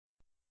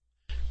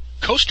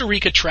Costa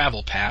Rica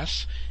Travel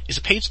Pass is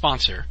a paid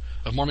sponsor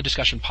of Mormon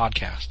Discussion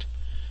Podcast.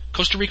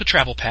 Costa Rica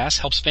Travel Pass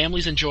helps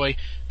families enjoy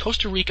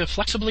Costa Rica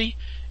flexibly,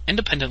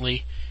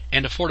 independently,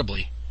 and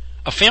affordably.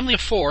 A family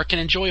of 4 can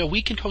enjoy a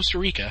week in Costa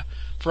Rica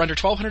for under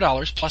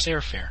 $1,200 plus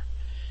airfare.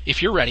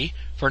 If you're ready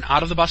for an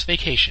out-of-the-bus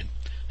vacation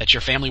that your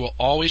family will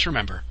always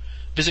remember,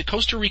 visit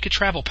Costa Rica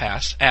Travel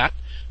Pass at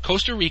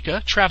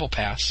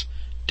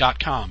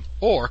CostaRicaTravelPass.com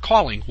or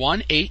calling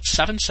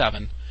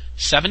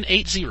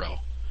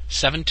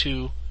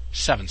 1-877-780-7277.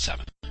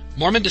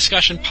 Mormon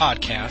Discussion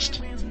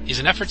Podcast is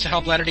an effort to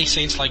help Latter-day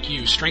Saints like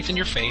you strengthen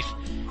your faith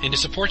and to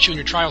support you in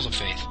your trials of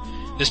faith.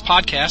 This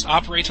podcast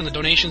operates on the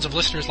donations of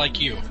listeners like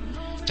you.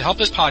 To help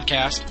this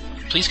podcast,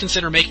 please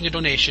consider making a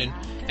donation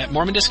at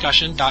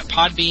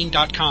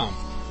mormondiscussion.podbean.com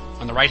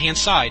on the right-hand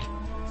side,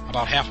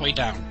 about halfway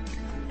down.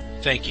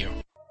 Thank you.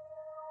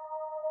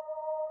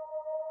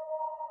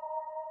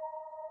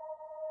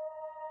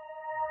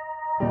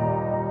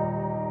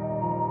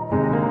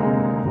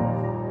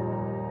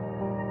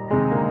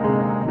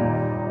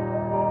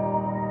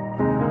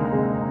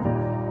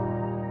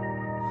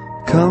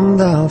 Come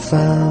thou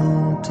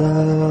fount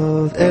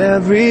of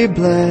every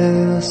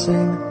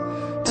blessing,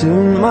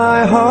 tune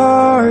my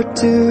heart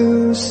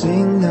to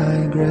sing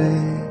thy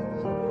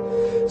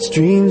grace.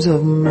 Streams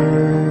of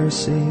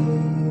mercy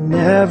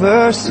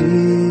never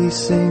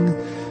ceasing,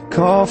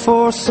 call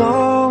for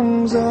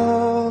songs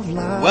of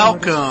life.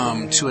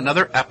 Welcome to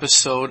another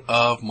episode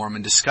of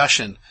Mormon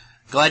Discussion.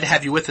 Glad to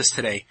have you with us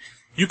today.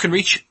 You can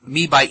reach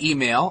me by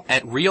email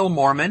at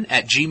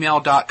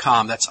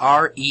realmormon@gmail.com. That's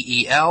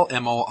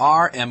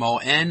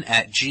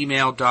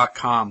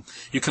REELMORMON@gmail.com.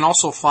 You can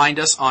also find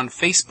us on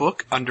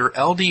Facebook under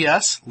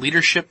LDS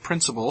Leadership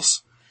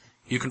Principles.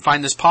 You can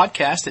find this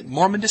podcast at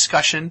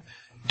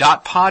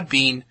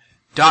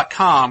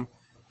mormondiscussion.podbean.com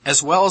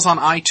as well as on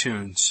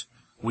iTunes.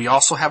 We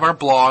also have our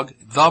blog,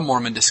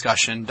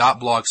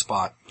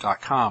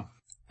 themormondiscussion.blogspot.com.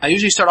 I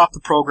usually start off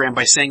the program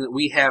by saying that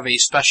we have a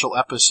special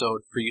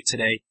episode for you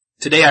today.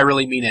 Today I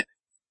really mean it.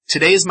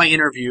 Today is my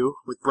interview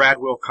with Brad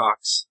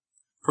Wilcox.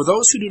 For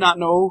those who do not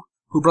know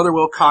who Brother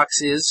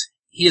Wilcox is,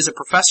 he is a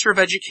professor of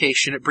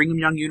education at Brigham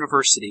Young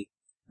University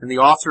and the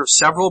author of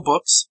several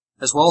books,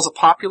 as well as a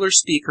popular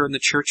speaker in the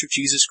Church of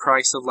Jesus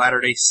Christ of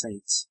Latter-day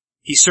Saints.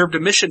 He served a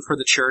mission for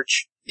the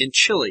church in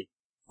Chile.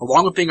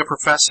 Along with being a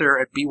professor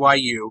at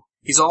BYU,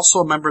 he's also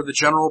a member of the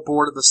General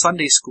Board of the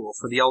Sunday School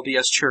for the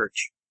LDS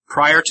Church.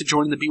 Prior to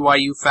joining the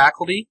BYU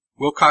faculty,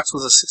 Wilcox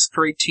was a 6th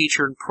grade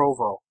teacher in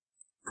Provo.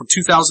 From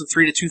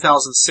 2003 to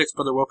 2006,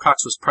 Brother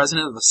Wilcox was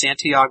president of the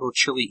Santiago,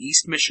 Chile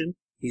East Mission.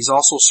 He's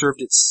also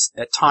served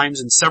at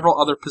times in several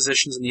other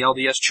positions in the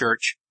LDS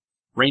Church,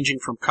 ranging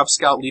from Cub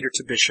Scout leader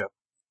to bishop.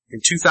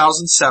 In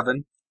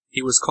 2007,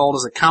 he was called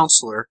as a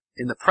counselor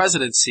in the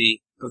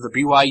presidency of the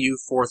BYU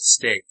 4th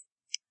Stake.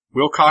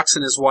 Wilcox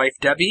and his wife,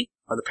 Debbie,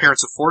 are the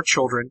parents of 4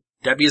 children.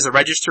 Debbie is a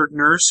registered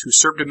nurse who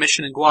served a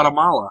mission in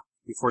Guatemala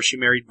before she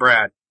married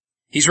Brad.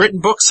 He's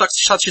written books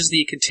such as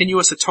The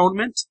Continuous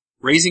Atonement,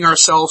 Raising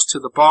Ourselves to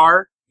the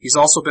Bar. He's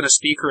also been a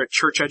speaker at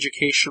church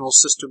educational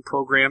system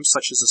programs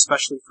such as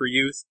Especially for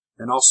Youth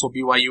and also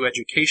BYU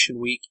Education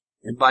Week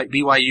and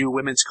BYU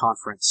Women's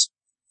Conference.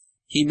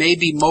 He may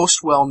be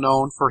most well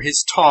known for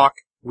his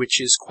talk,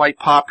 which is quite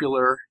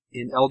popular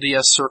in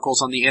LDS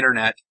circles on the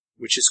internet,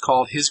 which is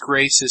called His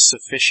Grace is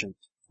Sufficient,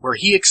 where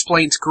he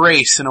explains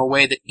grace in a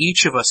way that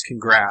each of us can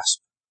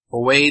grasp, a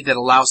way that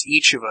allows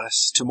each of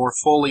us to more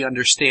fully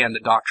understand the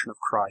doctrine of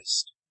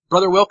Christ.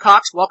 Brother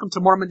Wilcox, welcome to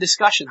Mormon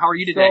Discussion. How are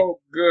you today? So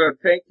good.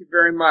 Thank you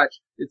very much.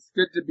 It's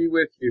good to be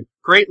with you.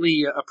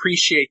 Greatly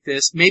appreciate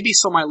this. Maybe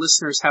so my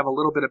listeners have a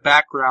little bit of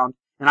background,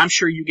 and I'm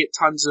sure you get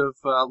tons of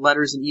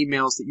letters and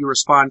emails that you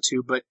respond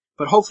to, but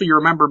hopefully you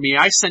remember me.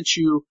 I sent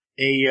you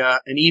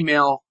an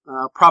email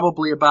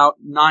probably about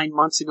 9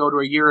 months ago to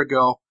a year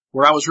ago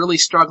where I was really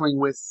struggling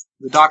with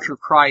the doctrine of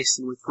Christ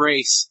and with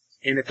grace,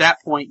 and at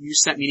that point you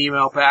sent me an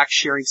email back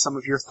sharing some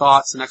of your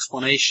thoughts and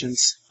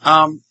explanations.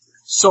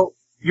 So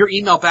your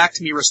email back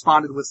to me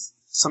responded with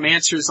some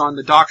answers on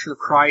the doctrine of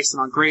Christ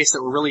and on grace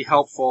that were really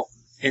helpful.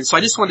 And so I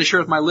just wanted to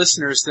share with my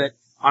listeners that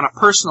on a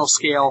personal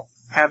scale,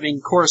 having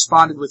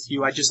corresponded with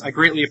you, I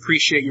greatly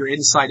appreciate your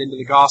insight into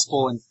the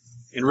gospel and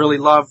really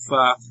love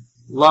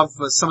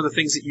some of the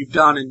things that you've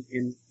done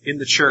in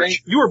the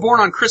church. You were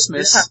born on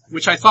Christmas, yeah,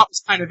 which I thought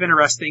was kind of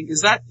interesting.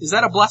 Is that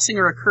a blessing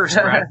or a curse,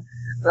 Brad?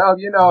 Well,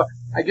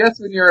 I guess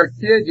when you're a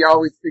kid, you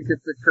always think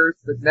it's a curse,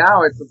 but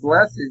now it's a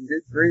blessing.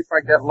 Good grief, I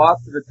get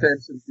lots of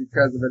attention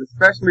because of it,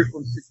 especially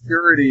from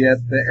security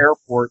at the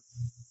airport.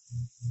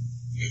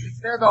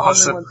 They're the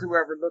only ones who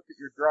ever look at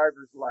your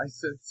driver's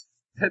license.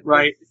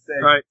 Right,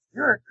 right.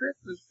 You're a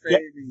Christmas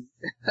baby.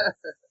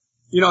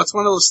 Yeah. It's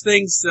one of those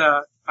things,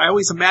 I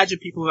always imagine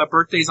people who have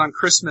birthdays on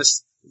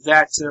Christmas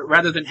that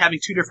rather than having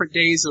 2 different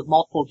days of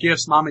multiple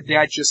gifts, mom and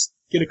dad just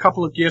get a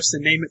couple of gifts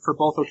and name it for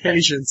both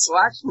occasions.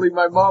 Well, actually,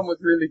 my mom was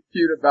really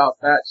cute about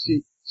that.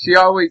 She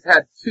always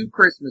had 2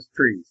 Christmas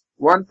trees,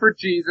 one for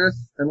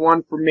Jesus and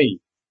one for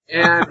me.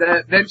 And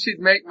then she'd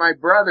make my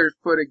brothers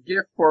put a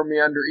gift for me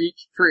under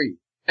each tree.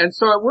 And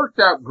so it worked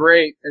out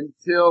great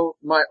until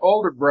my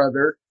older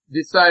brother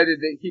decided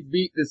that he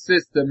beat the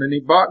system, and he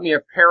bought me a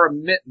pair of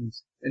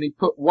mittens, and he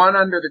put one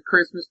under the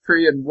Christmas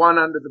tree and one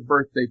under the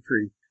birthday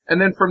tree.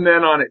 And then from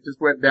then on, it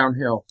just went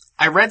downhill.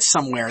 I read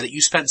somewhere that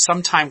you spent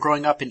some time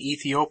growing up in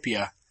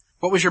Ethiopia.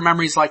 What was your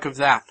memories like of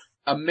that?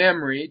 A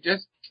memory,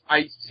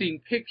 I've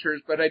seen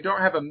pictures, but I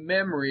don't have a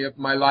memory of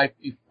my life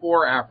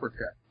before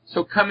Africa.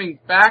 So coming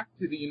back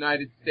to the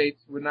United States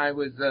when I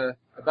was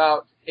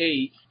about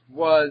 8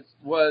 was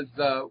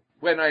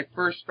when I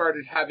first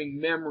started having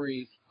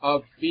memories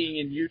of being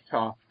in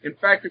Utah. In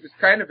fact, it was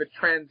kind of a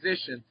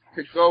transition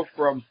to go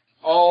from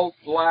all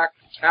black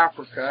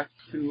Africa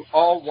to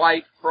all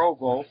white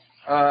Provo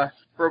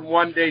from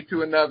one day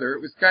to another.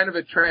 It was kind of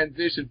a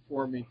transition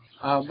for me.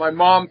 My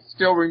mom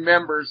still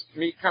remembers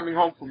me coming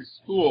home from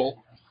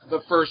school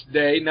the first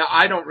day. Now,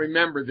 I don't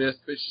remember this,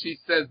 but she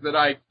says that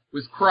I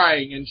was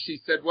crying, and she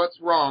said,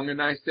 "What's wrong?"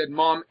 And I said,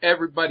 "Mom,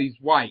 everybody's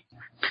white."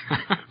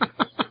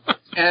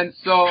 And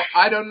so,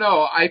 I don't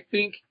know, I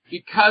think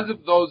because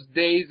of those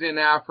days in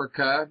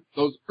Africa,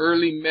 those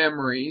early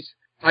memories,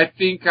 I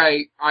think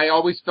I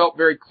always felt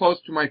very close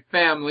to my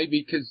family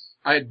because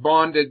I had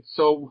bonded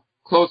so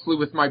closely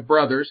with my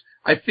brothers.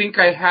 I think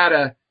I had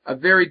a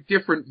very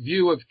different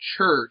view of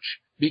church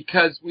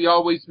because we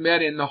always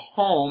met in the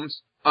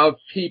homes of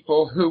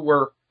people who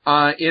were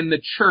in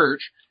the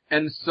church.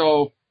 And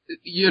so,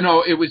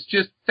 it was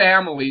just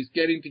families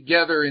getting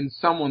together in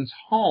someone's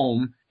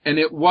home, and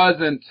it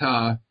wasn't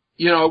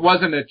it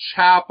wasn't a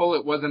chapel,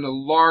 it wasn't a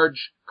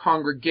large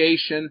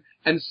congregation.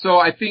 And so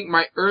I think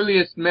my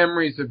earliest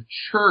memories of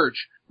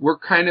church were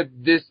kind of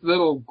this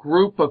little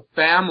group of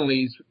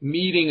families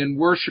meeting and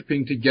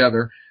worshiping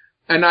together.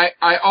 And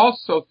I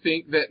also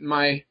think that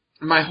my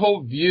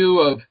whole view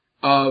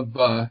of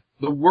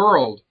the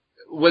world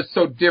was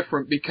so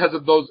different because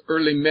of those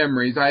early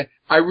memories.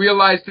 I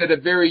realized at a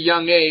very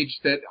young age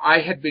that I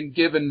had been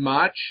given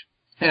much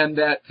and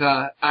that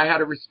I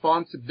had a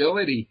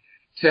responsibility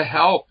to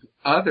help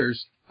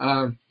others.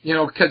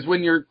 Because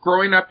when you're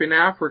growing up in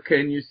Africa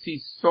and you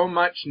see so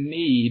much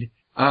need,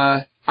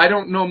 I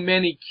don't know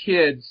many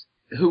kids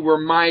who were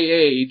my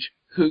age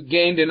who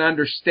gained an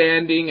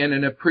understanding and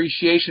an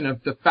appreciation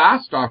of the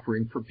fast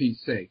offering, for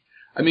peace sake.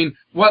 I mean,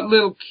 what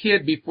little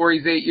kid before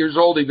he's 8 years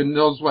old even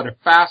knows what a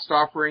fast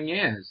offering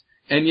is?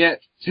 And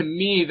yet, to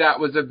me, that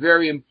was a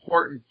very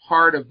important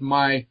part of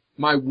my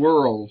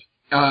world.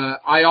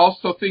 I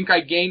also think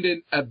I gained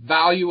a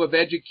value of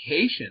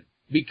education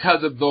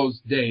because of those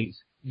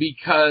days,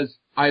 because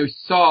I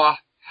saw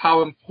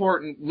how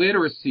important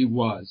literacy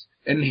was.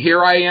 And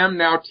here I am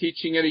now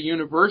teaching at a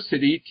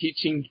university,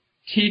 teaching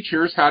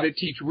teachers how to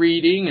teach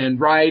reading and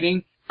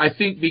writing. I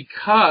think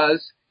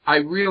because I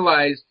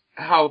realized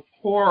how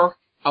poor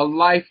a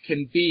life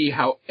can be,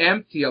 how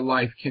empty a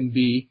life can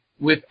be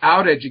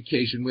without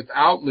education,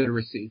 without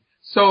literacy.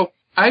 So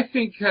I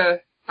think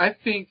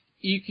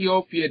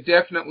Ethiopia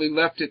definitely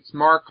left its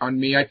mark on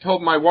me. I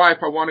told my wife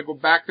I want to go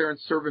back there and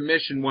serve a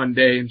mission one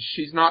day, and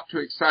she's not too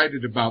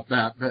excited about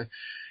that.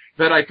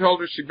 But I told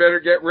her she better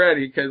get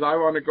ready because I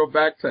want to go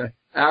back to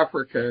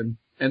Africa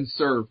and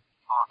serve.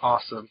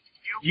 Awesome.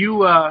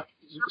 You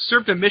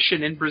served a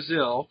mission in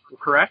Brazil,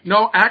 correct?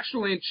 No,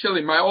 actually in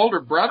Chile. My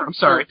older brother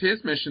served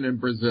his mission in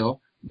Brazil.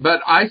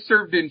 But I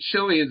served in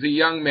Chile as a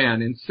young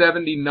man in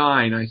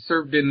 79. I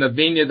served in the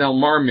Viña del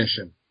Mar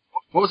mission.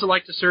 What was it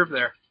like to serve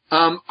there?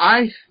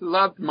 I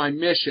loved my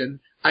mission.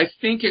 I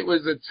think it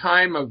was a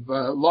time of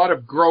a lot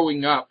of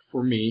growing up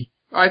for me.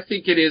 I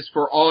think it is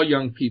for all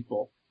young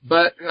people.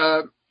 But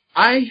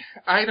I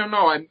don't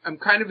know. I'm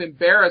kind of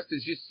embarrassed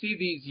as you see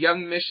these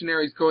young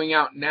missionaries going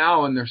out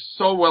now, and they're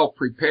so well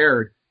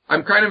prepared.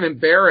 I'm kind of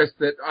embarrassed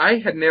that I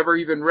had never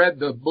even read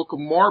the Book of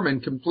Mormon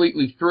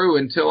completely through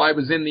until I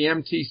was in the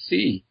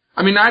MTC.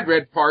 I mean, I'd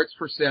read parts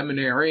for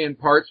seminary and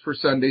parts for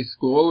Sunday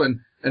school, and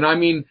I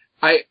mean,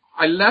 I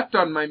left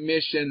on my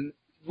mission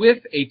with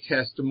a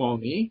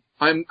testimony.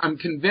 I'm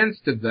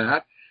convinced of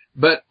that.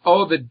 But,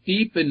 the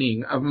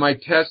deepening of my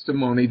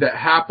testimony that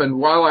happened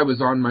while I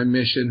was on my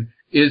mission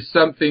is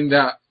something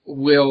that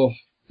will,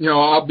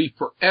 I'll be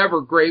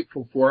forever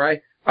grateful for.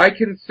 I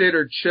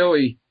consider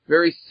Chile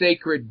very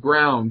sacred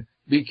ground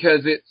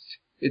because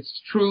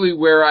it's truly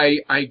where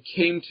I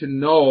came to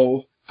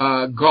know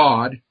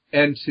God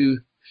and to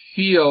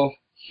feel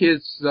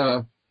His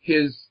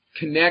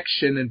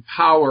connection and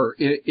power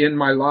in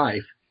my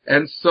life.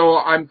 And so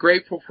I'm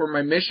grateful for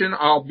my mission.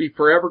 I'll be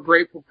forever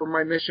grateful for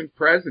my mission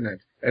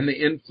president and the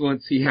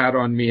influence he had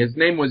on me. His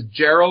name was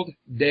Gerald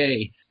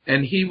Day,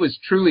 and he was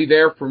truly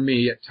there for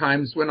me at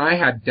times when I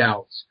had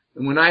doubts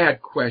and when I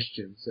had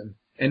questions,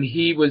 and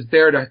he was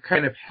there to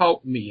kind of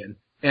help me,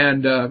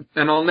 and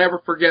I'll never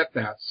forget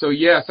that. So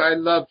yes, I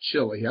love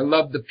Chile. I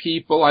love the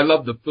people. I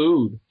love the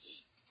food.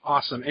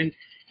 Awesome.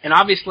 And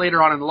obviously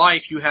later on in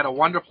life, you had a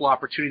wonderful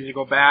opportunity to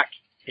go back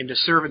and to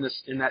serve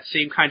in that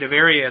same kind of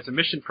area as a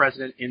mission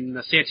president in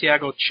the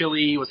Santiago,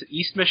 Chile, was it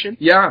East Mission?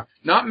 Yeah,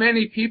 not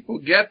many people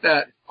get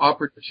that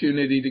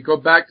opportunity to go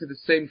back to the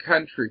same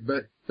country,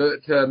 but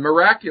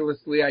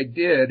miraculously I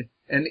did,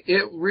 and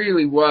it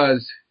really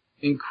was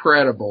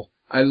incredible.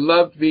 I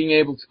loved being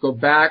able to go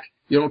back,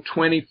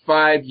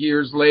 25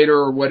 years later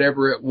or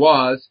whatever it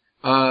was,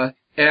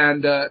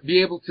 and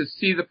be able to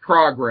see the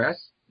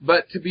progress,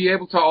 but to be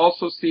able to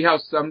also see how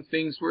some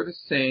things were the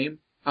same.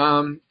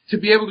 To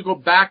be able to go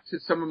back to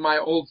some of my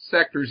old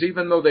sectors,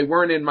 even though they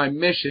weren't in my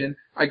mission,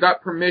 I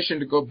got permission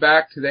to go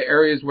back to the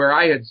areas where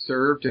I had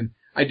served, and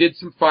I did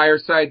some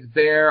firesides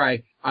there.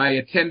 I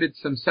attended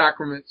some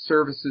sacrament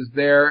services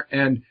there,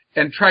 and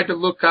tried to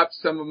look up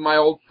some of my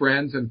old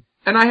friends, and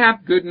I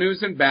have good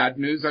news and bad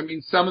news. I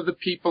mean, some of the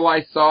people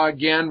I saw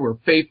again were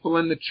faithful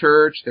in the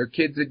church. Their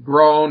kids had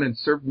grown and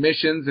served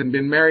missions and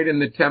been married in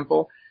the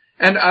temple,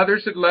 and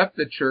others had left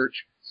the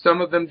church. Some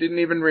of them didn't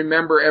even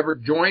remember ever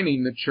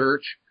joining the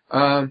church.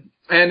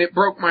 And it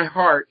broke my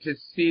heart to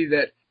see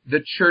that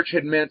the church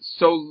had meant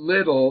so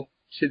little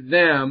to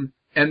them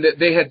and that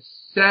they had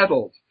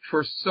settled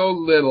for so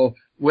little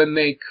when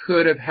they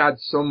could have had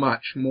so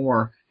much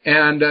more.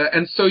 And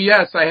so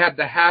yes, I had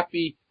the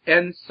happy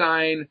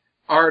ensign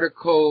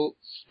article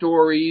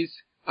stories,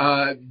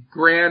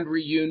 grand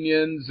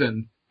reunions,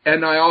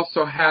 and I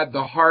also had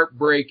the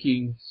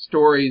heartbreaking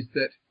stories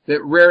that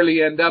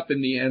rarely end up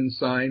in the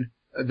ensign,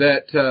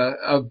 that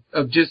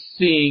of just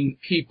seeing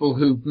people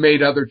who've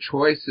made other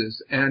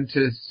choices, and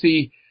to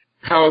see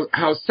how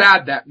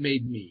sad that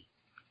made me.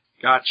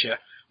 Gotcha.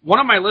 One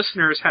of my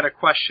listeners had a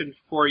question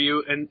for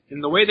you, and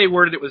the way they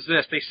worded it was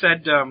this. They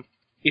said,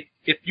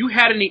 if you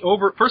had any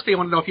first they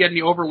want to know if you had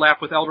any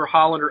overlap with Elder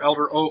Holland or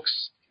Elder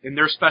Oaks in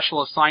their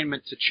special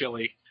assignment to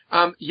Chile.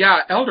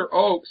 Yeah, Elder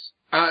Oaks,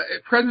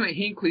 President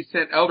Hinckley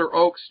sent Elder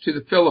Oaks to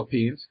the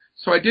Philippines,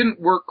 so I didn't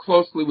work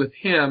closely with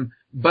him,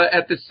 but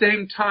at the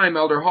same time,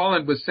 Elder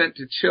Holland was sent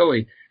to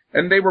Chile,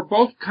 and they were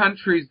both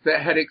countries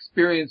that had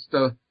experienced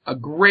a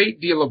great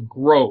deal of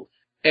growth,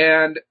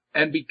 and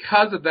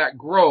because of that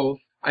growth,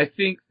 I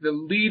think the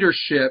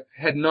leadership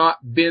had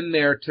not been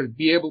there to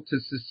be able to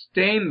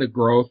sustain the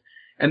growth,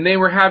 and they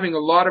were having a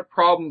lot of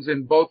problems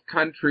in both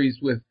countries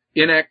with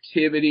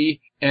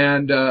inactivity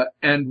and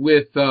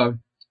with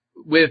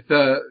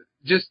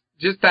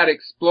just that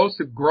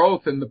explosive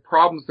growth and the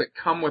problems that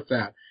come with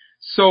that.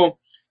 So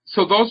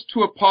those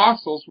two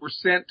apostles were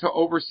sent to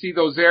oversee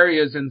those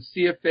areas and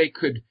see if they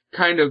could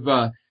kind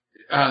of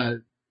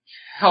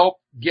help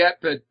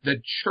get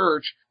the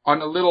church on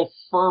a little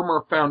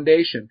firmer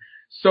foundation.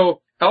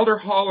 So Elder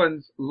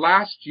Holland's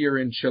last year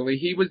in Chile,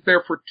 he was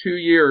there for 2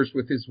 years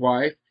with his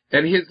wife,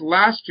 and his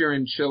last year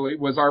in Chile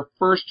was our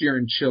first year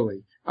in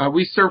Chile.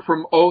 We served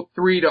from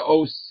 03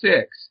 to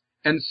 06,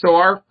 and so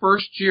our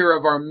first year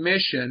of our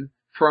mission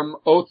from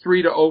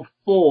 03 to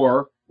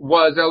 04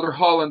 was Elder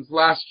Holland's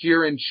last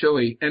year in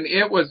Chile, and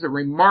it was a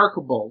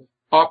remarkable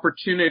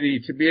opportunity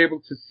to be able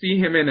to see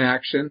him in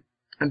action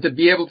and to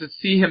be able to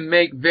see him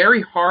make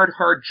very hard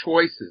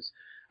choices.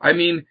 I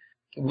mean,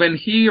 when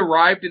he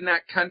arrived in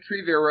that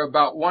country, there were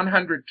about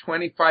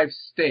 125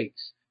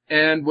 stakes,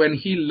 and when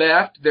he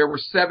left, there were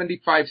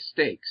 75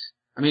 stakes.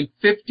 I mean,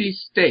 50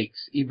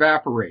 stakes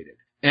evaporated,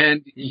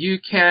 and you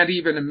can't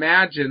even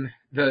imagine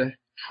the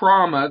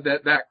trauma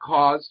that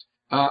caused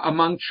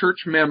among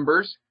church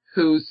members,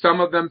 who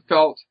some of them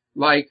felt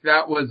like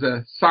that was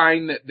a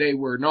sign that they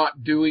were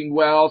not doing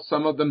well.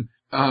 Some of them,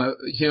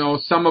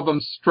 some of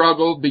them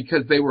struggled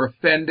because they were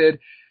offended.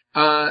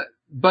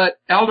 But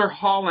Elder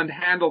Holland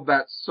handled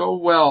that so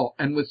well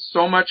and with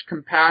so much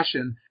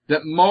compassion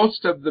that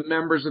most of the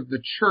members of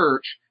the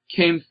church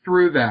came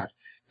through that.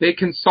 They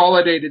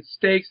consolidated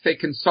stakes, they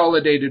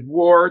consolidated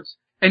wards,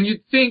 and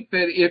you'd think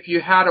that if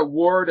you had a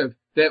ward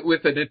that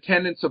with an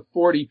attendance of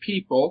 40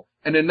 people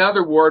and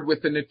another ward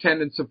with an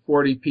attendance of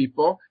 40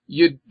 people,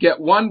 you'd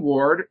get one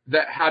ward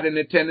that had an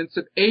attendance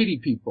of 80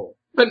 people.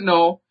 But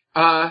no,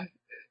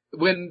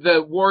 when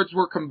the wards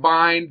were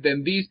combined,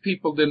 then these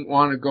people didn't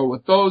want to go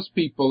with those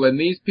people, and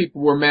these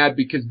people were mad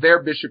because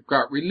their bishop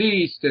got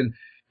released,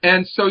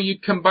 and so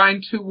you'd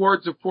combine 2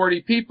 wards of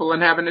 40 people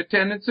and have an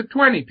attendance of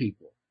 20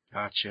 people.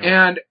 Gotcha.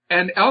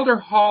 And Elder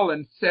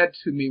Holland said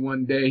to me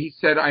one day, he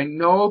said, I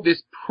know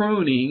this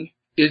pruning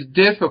is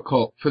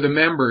difficult for the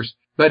members,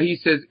 but he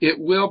says it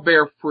will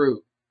bear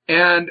fruit.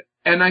 And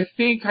I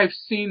think I've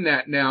seen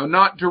that now,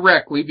 not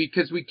directly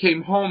because we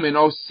came home in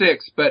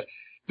 06, but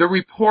the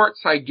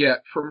reports I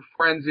get from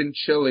friends in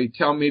Chile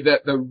tell me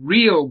that the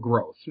real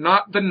growth,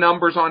 not the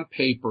numbers on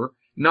paper,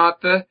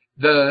 not the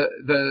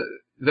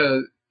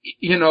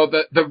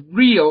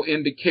real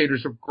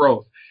indicators of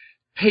growth,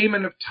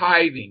 payment of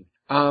tithing,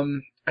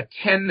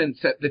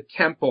 attendance at the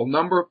temple,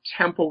 number of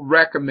temple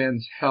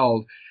recommends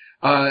held,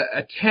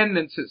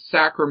 attendance at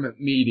sacrament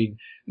meeting,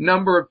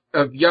 number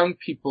of young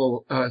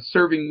people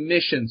serving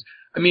missions.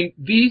 I mean,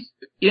 these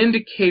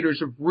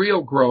indicators of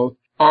real growth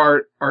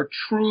are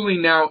truly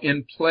now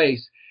in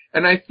place.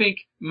 And I think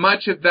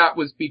much of that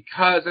was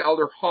because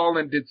Elder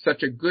Holland did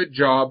such a good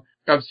job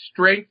of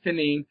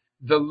strengthening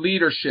the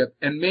leadership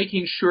and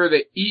making sure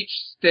that each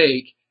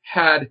stake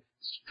had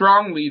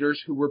strong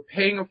leaders who were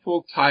paying a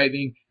full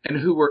tithing and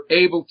who were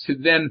able to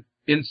then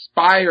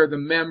inspire the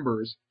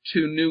members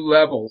to new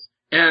levels.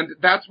 And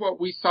that's what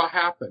we saw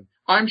happen.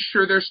 I'm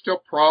sure there's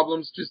still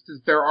problems just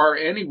as there are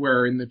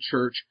anywhere in the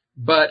church,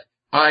 but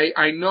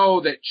I know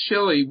that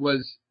Chile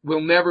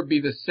will never be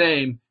the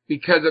same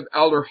because of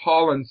Elder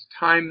Holland's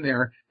time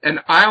there, and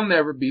I'll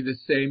never be the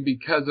same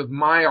because of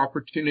my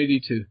opportunity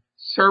to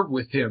serve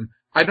with him.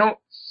 I don't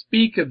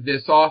speak of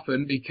this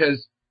often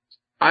because,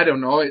 I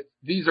don't know,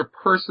 these are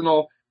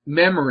personal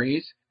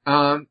memories,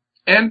 and,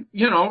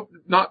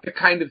 not the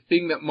kind of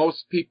thing that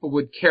most people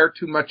would care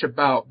too much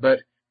about, but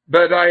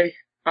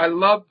I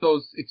love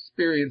those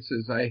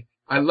experiences. I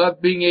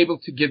love being able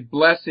to give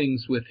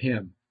blessings with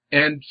him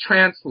and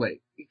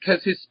translate,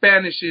 because his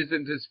Spanish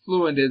isn't as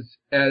fluent as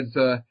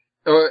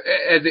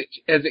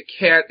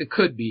it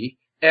could be.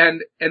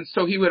 And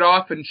so he would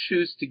often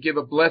choose to give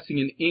a blessing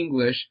in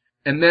English.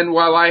 And then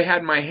while I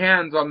had my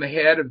hands on the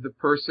head of the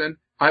person,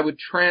 I would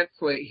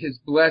translate his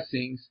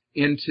blessings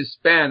into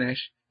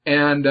Spanish.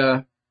 And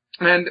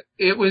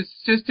it was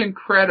just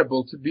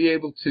incredible to be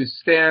able to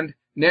stand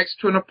next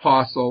to an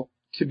apostle,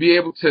 to be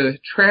able to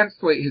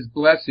translate his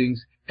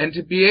blessings, and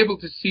to be able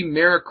to see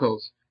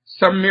miracles.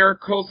 Some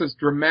miracles as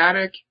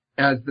dramatic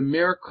as the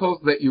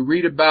miracles that you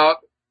read about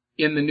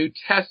in the New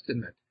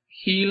Testament.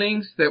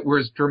 Healings that were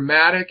as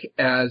dramatic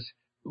as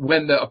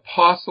when the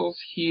apostles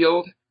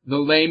healed the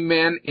lame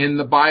men in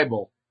the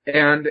Bible.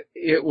 And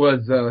it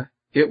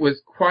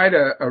was quite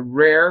a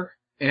rare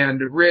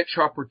and rich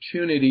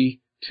opportunity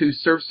to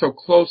serve so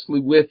closely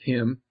with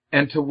him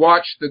and to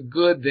watch the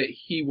good that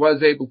he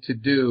was able to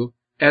do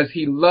as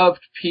he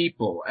loved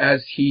people,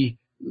 as he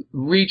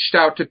reached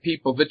out to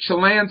people. The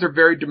Chileans are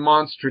very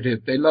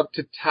demonstrative. They love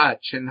to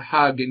touch and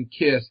hug and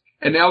kiss.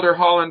 And Elder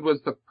Holland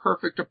was the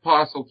perfect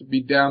apostle to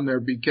be down there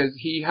because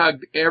he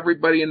hugged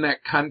everybody in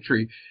that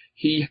country.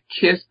 He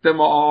kissed them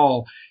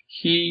all.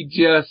 He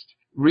just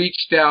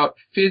reached out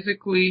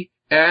physically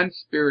and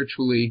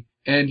spiritually,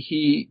 and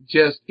he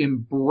just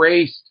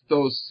embraced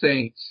those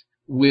saints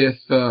with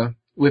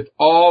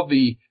all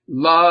the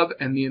love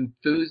and the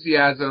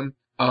enthusiasm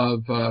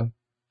of a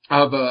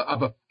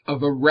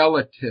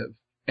relative.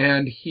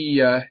 And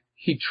he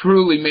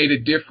truly made a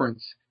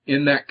difference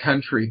in that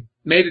country,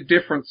 made a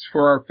difference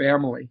for our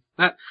family.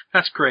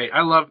 That's great.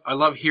 I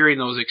love hearing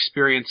those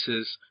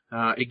experiences.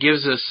 It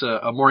gives us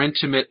a more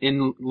intimate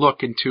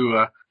look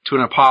into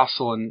an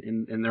apostle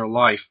in their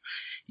life.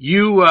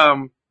 You're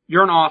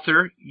an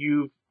author.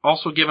 You've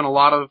also given a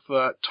lot of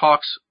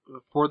talks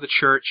for the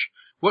church.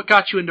 What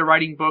got you into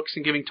writing books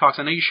and giving talks?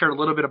 I know you shared a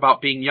little bit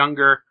about being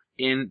younger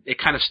and it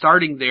kind of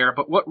starting there,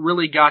 but what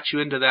really got you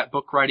into that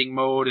book writing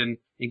mode and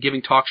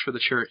giving talks for the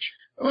church?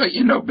 Well,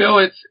 Bill,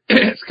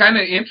 it's kind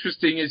of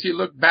interesting as you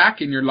look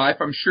back in your life.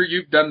 I'm sure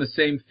you've done the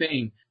same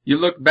thing. You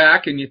look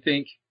back and you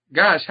think,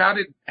 gosh, how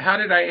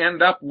did I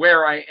end up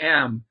where I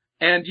am?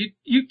 And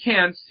you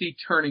can see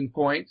turning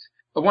points.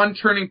 One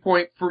turning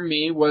point for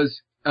me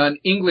was an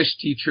English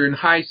teacher in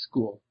high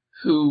school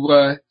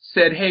who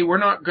said, hey, we're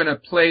not going to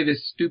play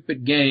this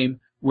stupid game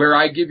where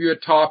I give you a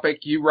topic,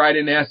 you write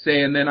an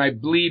essay, and then I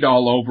bleed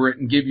all over it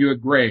and give you a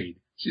grade.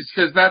 She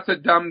says, that's a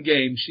dumb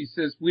game. She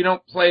says, we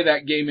don't play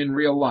that game in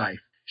real life.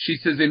 She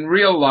says, in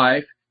real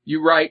life,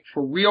 you write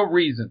for real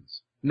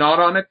reasons, not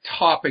on a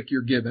topic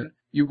you're given.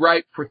 You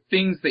write for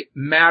things that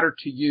matter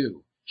to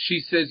you. She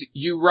says,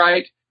 you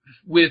write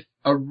with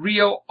a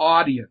real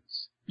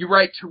audience. You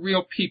write to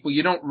real people.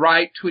 You don't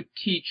write to a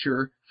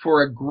teacher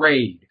for a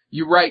grade.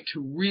 You write to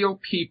real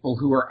people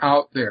who are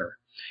out there.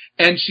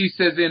 And she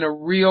says, in a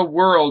real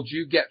world,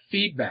 you get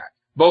feedback,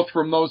 both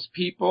from those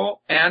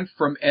people and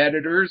from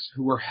editors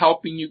who are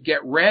helping you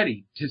get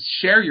ready to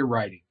share your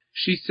writing.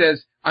 She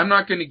says, I'm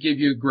not going to give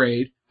you a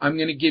grade. I'm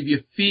going to give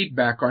you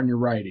feedback on your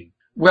writing.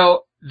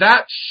 Well,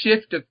 that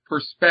shift of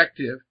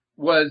perspective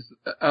was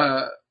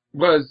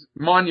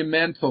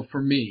monumental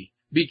for me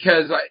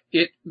because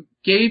it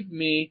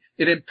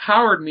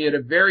empowered me at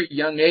a very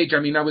young age. I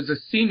mean, I was a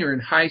senior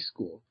in high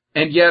school,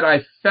 and yet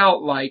I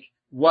felt like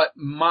what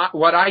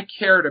I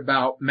cared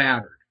about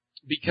mattered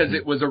because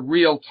it was a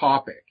real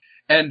topic.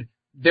 And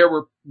there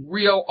were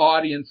real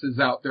audiences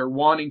out there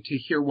wanting to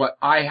hear what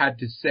I had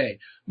to say.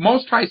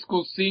 Most high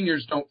school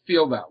seniors don't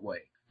feel that way.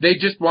 They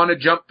just want to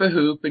jump the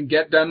hoop and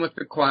get done with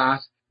the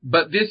class.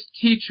 But this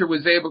teacher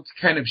was able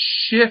to kind of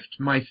shift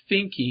my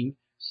thinking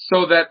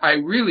so that I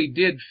really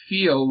did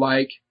feel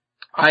like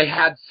I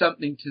had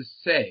something to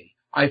say.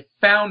 I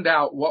found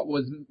out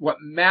what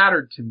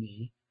mattered to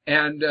me.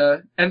 And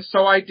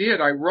so I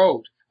did. I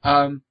wrote.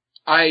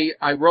 I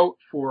wrote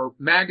for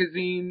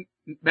magazines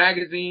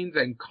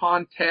and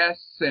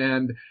contests,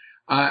 and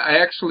I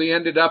actually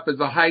ended up as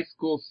a high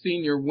school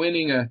senior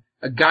winning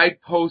a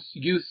Guidepost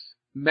Youth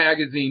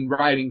magazine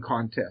writing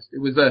contest.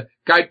 It was a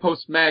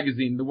Guidepost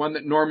magazine, the one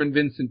that Norman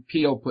Vincent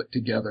Peale put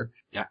together.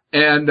 Yeah.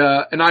 And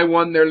I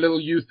won their little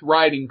youth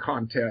writing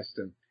contest.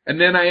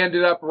 And then I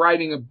ended up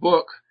writing a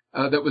book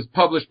that was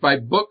published by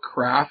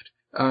Bookcraft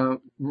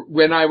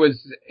when I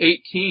was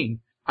 18.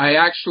 I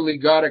actually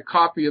got a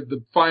copy of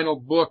the final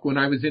book when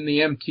I was in the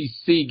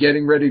MTC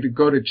getting ready to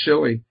go to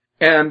Chile.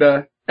 And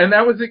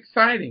that was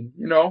exciting.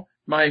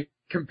 My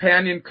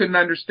companion couldn't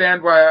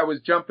understand why I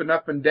was jumping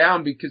up and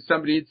down because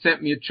somebody had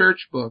sent me a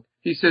church book.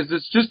 He says,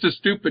 it's just a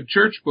stupid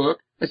church book.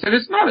 I said,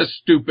 it's not a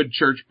stupid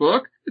church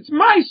book. It's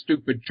my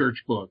stupid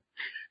church book.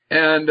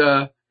 And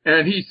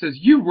he says,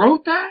 you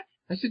wrote that?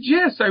 I said,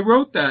 yes, I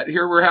wrote that.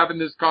 Here we're having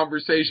this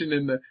conversation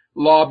in the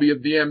lobby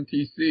of the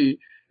MTC.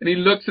 And he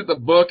looks at the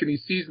book and he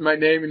sees my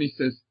name and he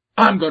says,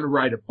 I'm going to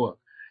write a book.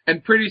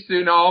 And pretty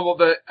soon all of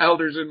the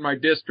elders in my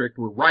district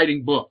were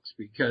writing books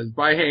because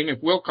by hang, if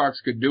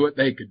Wilcox could do it,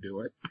 they could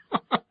do it.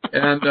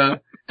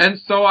 And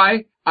so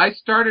I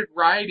started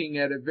writing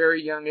at a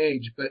very young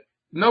age, but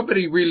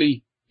nobody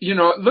really,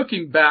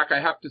 looking back, I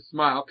have to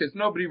smile because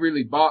nobody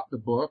really bought the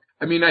book.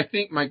 I mean, I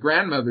think my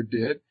grandmother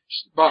did.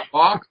 She bought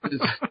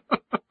boxes.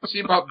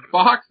 She bought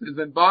boxes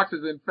and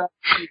boxes. In fact,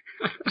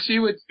 she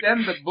would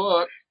send the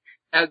book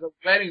as a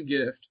wedding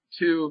gift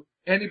to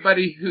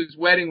anybody whose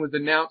wedding was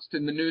announced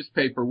in the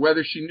newspaper,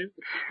 whether she knew.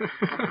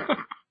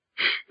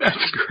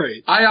 That's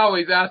great. I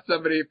always ask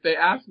somebody if they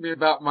asked me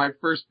about my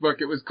first book.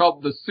 It was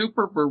called The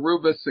Super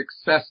Baruba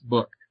Success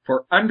Book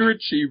for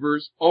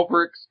Underachievers,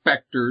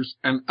 Overexpectors,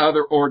 and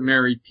Other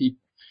Ordinary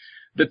People.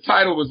 The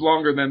title was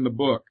longer than the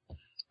book.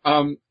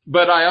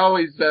 But I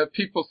always,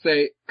 people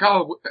say,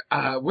 Carl,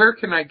 where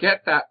can I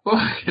get that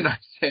book? And I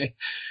say,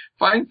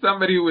 find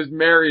somebody who was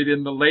married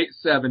in the late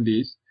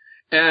 70s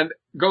and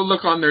go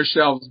look on their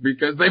shelves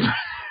because they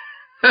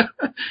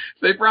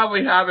they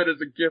probably have it as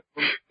a gift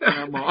from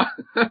grandma.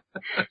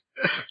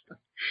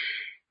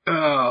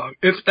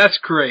 That's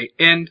great.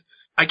 And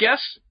I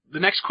guess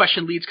the next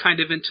question leads kind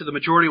of into the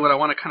majority of what I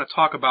want to kind of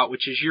talk about,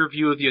 which is your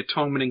view of the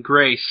atonement and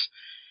grace.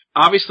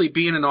 Obviously,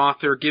 being an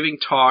author, giving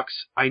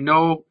talks, I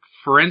know,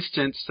 for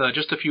instance,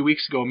 just a few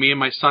weeks ago, me and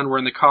my son were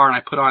in the car and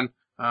I put on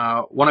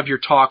one of your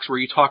talks where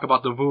you talk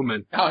about the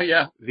woman. Oh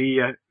yeah.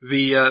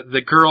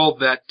 The girl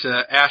that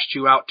asked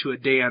you out to a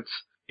dance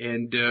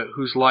and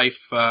whose life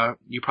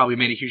you probably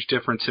made a huge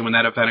difference in when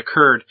that event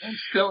occurred. I'm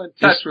still in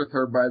touch with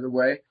her, by the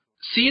way.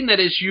 Seeing that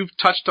as you've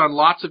touched on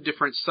lots of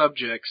different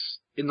subjects,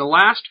 in the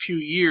last few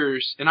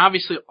years, and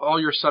obviously all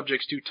your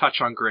subjects do touch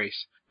on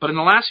grace, but in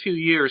the last few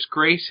years,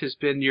 grace has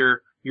been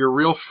your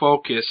real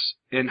focus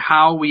in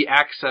how we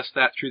access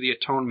that through the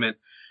atonement.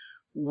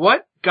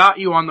 What got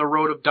you on the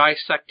road of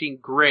dissecting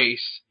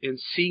grace and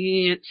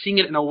seeing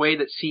it in a way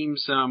that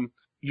seems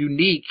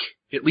unique,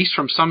 at least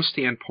from some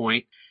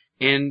standpoint?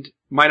 And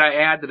might I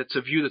add that it's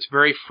a view that's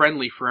very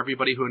friendly for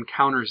everybody who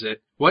encounters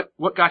it. What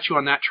got you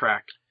on that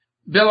track?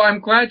 Bill, I'm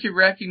glad you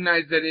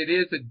recognize that it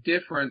is a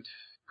different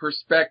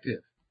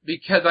perspective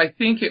because I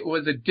think it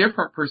was a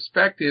different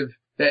perspective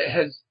that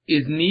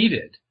is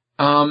needed.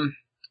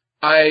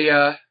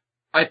 I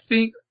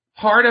think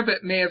part of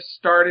it may have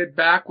started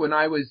back when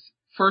I was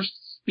first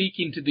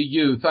speaking to the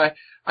youth.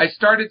 I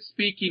started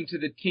speaking to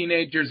the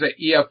teenagers at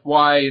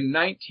EFY in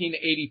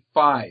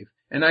 1985,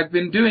 and I've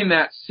been doing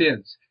that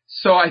since.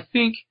 So I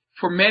think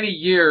for many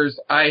years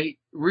I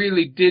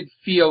really did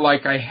feel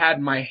like I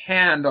had my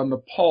hand on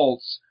the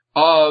pulse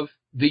of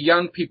the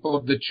young people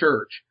of the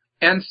church.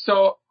 And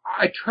so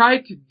I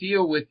tried to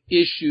deal with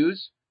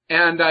issues,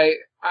 and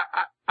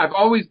I've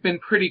always been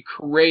pretty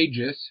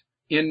courageous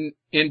in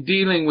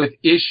dealing with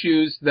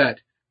issues that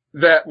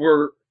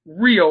were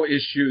real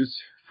issues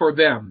for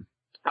them.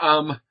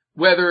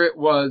 Whether it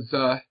was,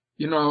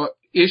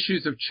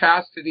 issues of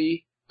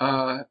chastity,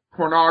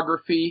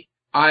 pornography.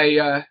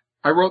 I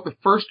wrote the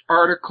first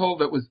article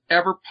that was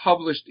ever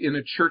published in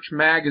a church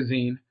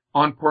magazine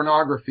on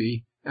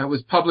pornography. It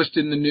was published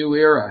in the New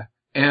Era.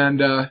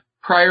 And,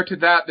 prior to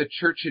that, the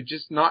church had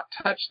just not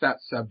touched that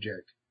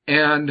subject.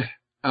 And,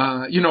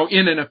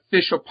 in an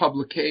official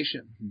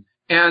publication. Mm-hmm.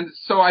 And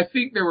so I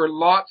think there were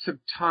lots of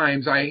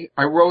times I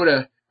wrote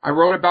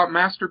about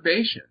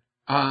masturbation,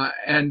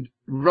 and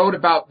wrote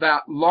about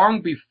that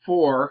long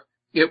before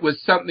it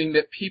was something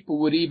that people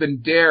would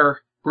even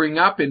dare bring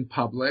up in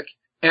public.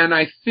 And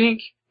I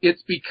think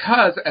it's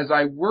because as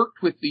I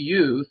worked with the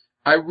youth,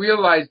 I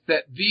realized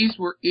that these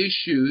were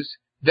issues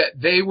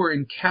that they were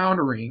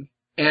encountering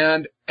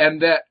and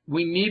that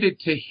we needed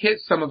to hit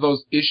some of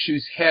those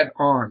issues head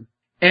on.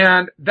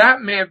 And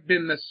that may have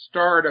been the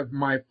start of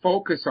my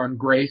focus on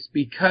grace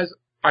because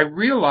I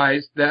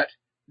realized that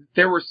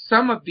there were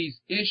some of these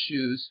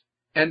issues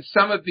and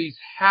some of these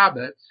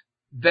habits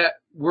that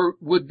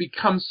would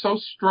become so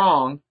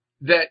strong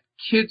that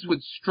kids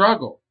would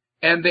struggle,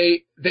 and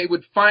they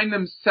would find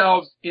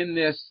themselves in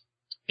this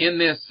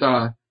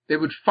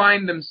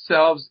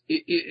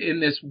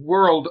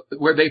world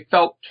where they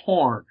felt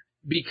torn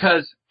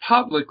because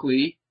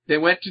publicly they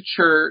went to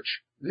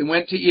church, they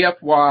went to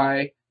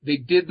EFY, they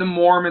did the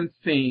Mormon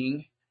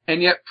thing,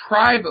 and yet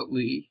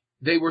privately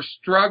they were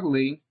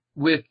struggling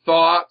with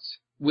thoughts,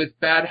 with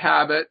bad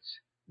habits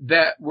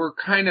that were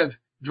kind of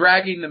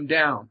dragging them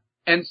down.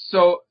 And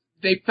so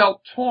they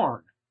felt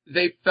torn.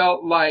 They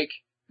felt like,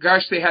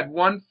 gosh, they had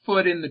one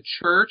foot in the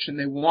church and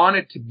they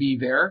wanted to be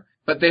there,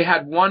 but they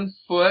had one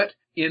foot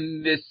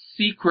in this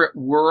secret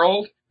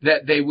world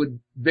that they would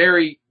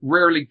very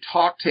rarely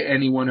talk to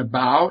anyone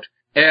about,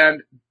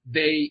 and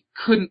they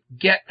couldn't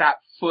get that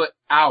foot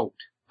out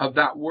of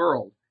that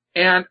world.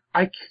 And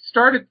I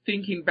started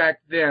thinking back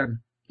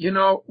then,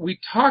 we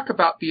talk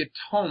about the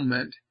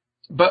atonement,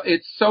 but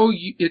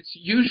it's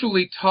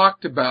usually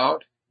talked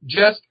about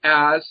just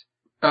as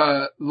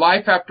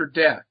life after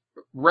death,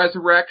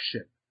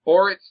 resurrection,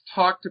 or it's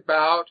talked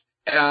about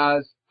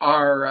as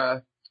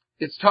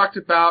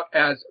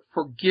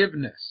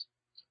forgiveness.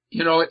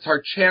 It's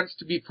our chance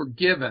to be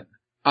forgiven.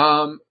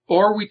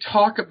 Or we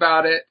talk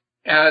about it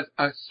as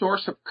a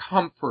source of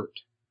comfort.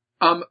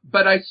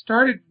 But I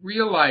started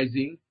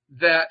realizing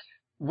that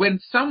when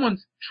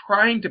someone's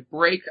trying to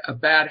break a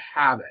bad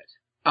habit,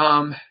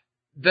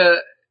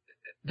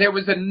 there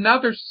was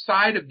another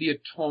side of the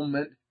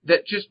atonement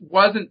that just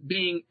wasn't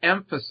being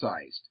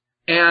emphasized.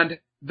 And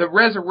the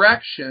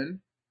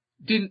resurrection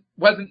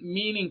wasn't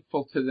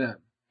meaningful to them.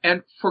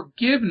 And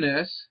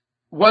forgiveness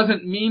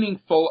wasn't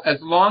meaningful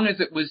as long as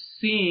it was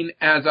seen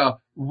as a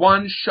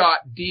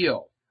one-shot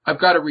deal. I've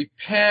got to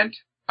repent,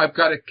 I've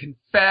got to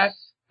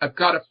confess, I've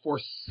got to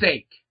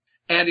forsake.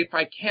 And if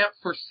I can't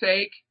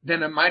forsake,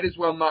 then I might as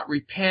well not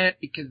repent,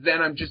 because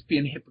then I'm just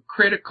being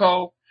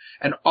hypocritical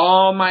and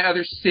all my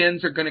other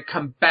sins are going to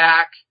come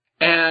back.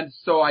 And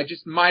so I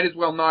just might as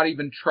well not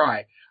even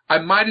try. I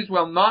might as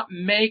well not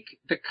make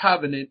the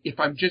covenant if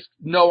I'm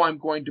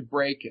going to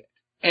break it.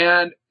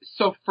 And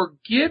so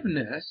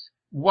forgiveness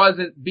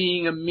wasn't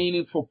being a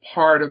meaningful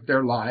part of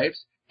their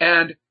lives,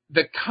 and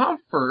the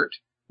comfort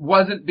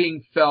wasn't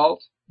being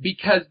felt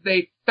because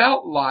they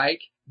felt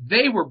like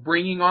they were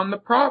bringing on the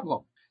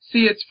problem.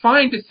 See, it's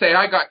fine to say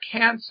I got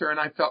cancer and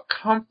I felt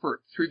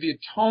comfort through the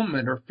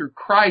atonement or through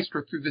Christ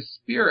or through the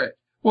Spirit.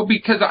 Well,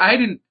 because I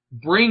didn't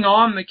bring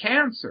on the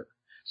cancer.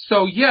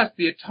 So yes,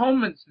 the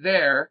atonement's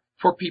there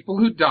for people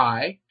who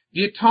die.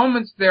 The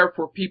atonement's there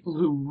for people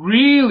who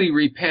really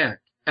repent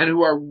and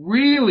who are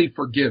really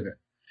forgiven.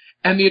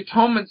 And the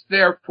atonement's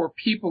there for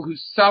people who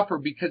suffer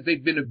because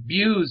they've been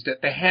abused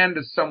at the hand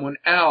of someone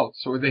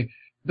else,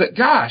 but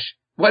gosh,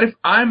 what if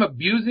I'm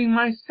abusing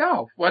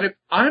myself? What if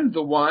I'm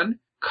the one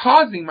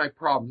causing my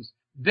problems?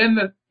 Then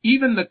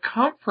even the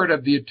comfort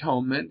of the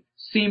atonement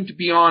seemed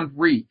beyond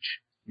reach.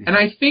 Mm-hmm. And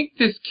I think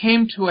this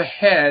came to a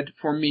head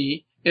for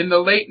me in the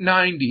late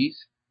 90s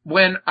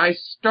when I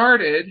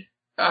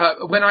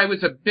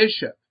was a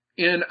bishop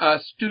in a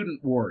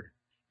student ward.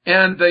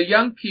 And the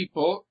young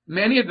people,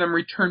 many of them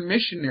returned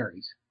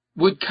missionaries,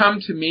 would come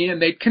to me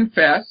and they'd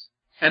confess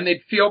and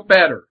they'd feel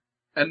better.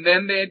 And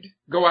then they'd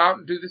go out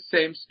and do the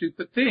same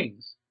stupid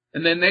things.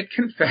 And then they'd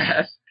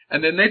confess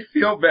and then they'd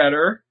feel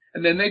better.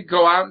 And then they'd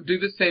go out and do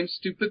the same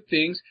stupid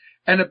things.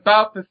 And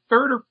about the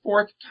third or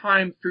fourth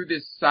time through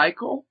this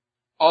cycle,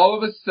 all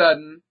of a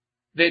sudden,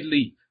 they'd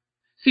leave.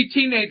 See,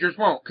 teenagers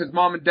won't, because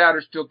mom and dad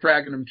are still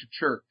dragging them to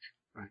church.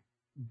 Right.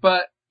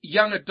 But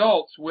young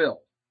adults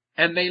will.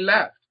 And they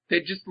left.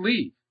 They'd just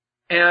leave.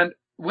 And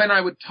when I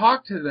would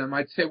talk to them,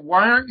 I'd say,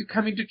 why aren't you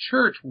coming to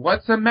church?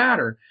 What's the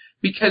matter?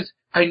 Because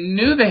I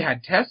knew they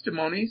had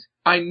testimonies.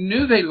 I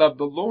knew they loved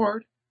the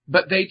Lord,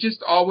 but they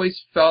just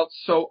always felt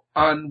so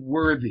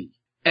unworthy.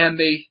 And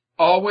they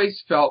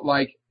always felt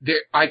like,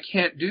 I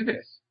can't do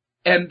this.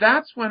 And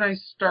that's when I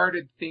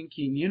started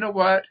thinking, you know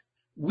what?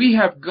 We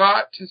have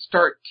got to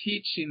start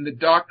teaching the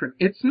doctrine.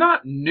 It's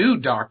not new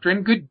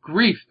doctrine. Good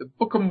grief. The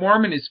Book of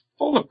Mormon is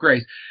full of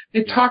grace.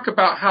 They talk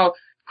about how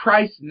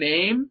Christ's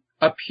name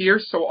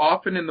appears so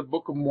often in the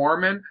Book of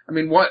Mormon. I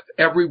mean,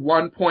 every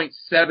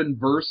 1.7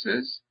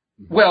 verses?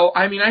 Well,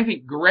 I mean, I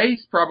think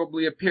grace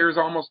probably appears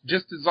almost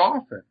just as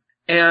often.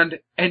 And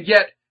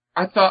yet,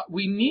 I thought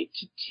we need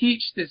to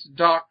teach this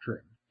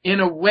doctrine in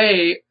a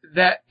way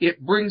that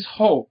it brings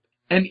hope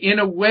and in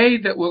a way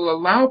that will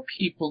allow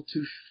people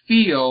to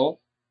feel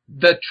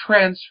the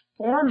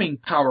transforming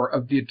power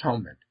of the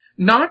atonement.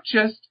 Not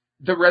just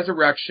the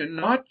resurrection,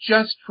 not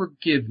just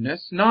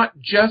forgiveness, not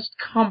just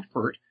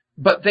comfort,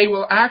 but they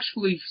will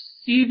actually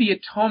see the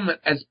atonement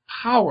as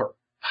power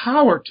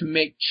to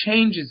make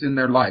changes in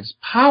their lives,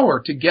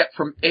 power to get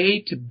from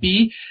A to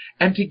B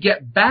and to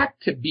get back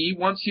to B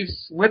once you've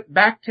slipped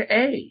back to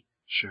A.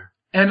 Sure.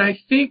 And I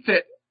think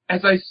that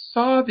as I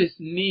saw this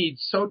need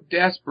so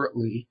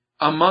desperately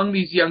among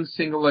these young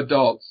single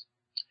adults,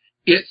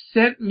 it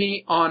sent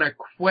me on a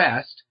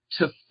quest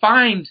to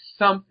find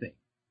something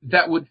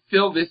that would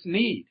fill this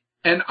need.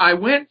 And I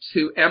went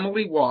to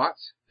Emily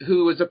Watts,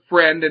 who was a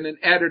friend and an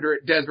editor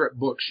at Deseret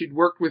Books. She'd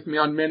worked with me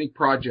on many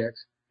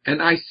projects.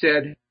 And I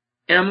said,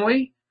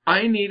 Emily,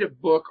 I need a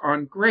book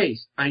on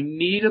grace. I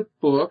need a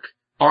book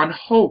on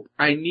hope.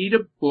 I need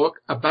a book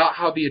about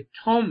how the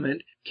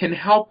atonement can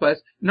help us,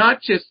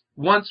 not just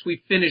once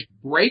we finish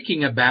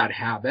breaking a bad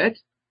habit,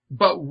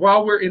 but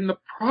while we're in the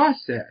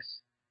process.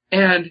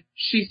 And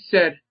she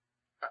said,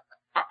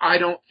 I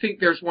don't think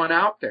there's one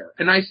out there.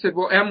 And I said,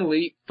 well,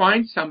 Emily,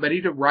 find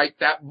somebody to write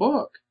that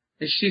book.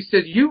 And she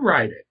said, you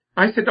write it.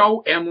 I said,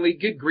 oh, Emily,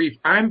 good grief.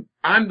 I'm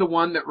the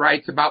one that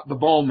writes about the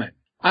Bowman.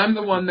 I'm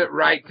the one that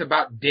writes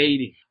about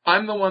dating.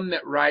 I'm the one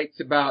that writes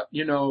about,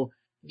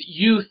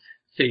 youth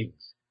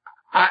things.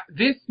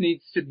 This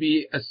needs to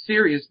be a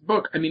serious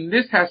book. I mean,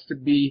 this has to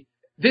be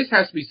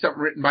something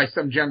written by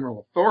some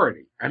general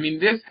authority. I mean,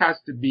 this has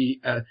to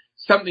be a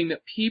something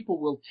that people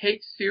will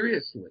take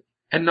seriously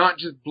and not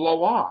just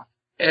blow off.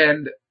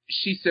 And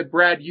she said,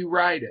 Brad, you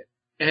write it.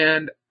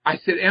 And I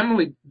said,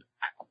 Emily,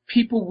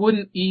 people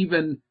wouldn't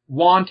even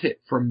want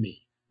it from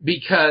me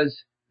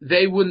because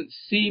they wouldn't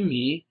see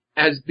me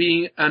as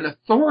being an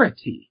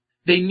authority.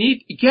 They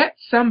need, get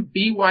some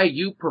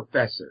BYU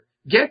professor,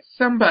 get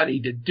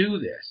somebody to do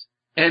this.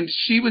 And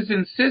she was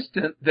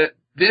insistent that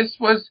this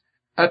was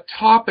a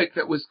topic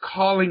that was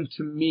calling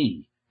to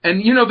me.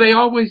 And you know, they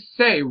always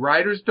say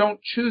writers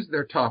don't choose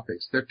their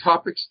topics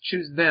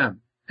choose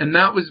them. And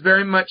that was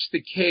very much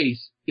the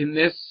case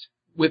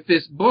with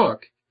this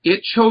book.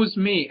 It chose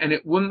me and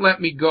it wouldn't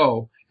let me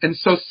go. And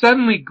so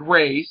suddenly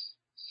grace,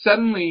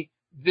 suddenly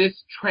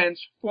this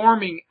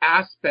transforming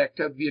aspect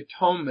of the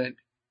atonement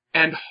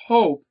and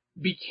hope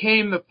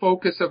became the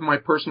focus of my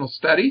personal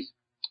studies.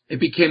 It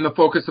became the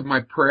focus of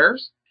my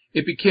prayers.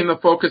 It became the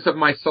focus of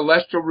my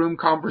celestial room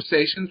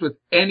conversations with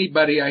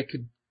anybody I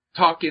could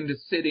talk into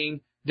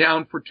sitting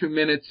down for 2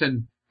 minutes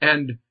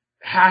and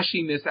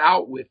hashing this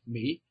out with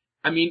me.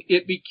 I mean,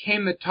 it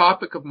became the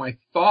topic of my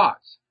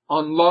thoughts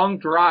on long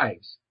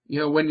drives. You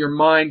know, when your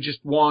mind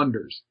just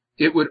wanders,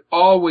 it would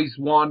always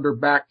wander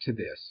back to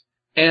this.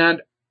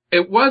 And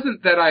it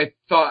wasn't that I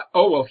thought,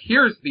 oh, well,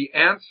 here's the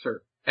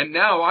answer, and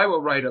now I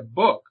will write a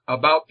book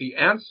about the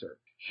answer.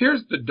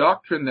 Here's the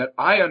doctrine that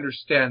I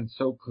understand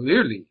so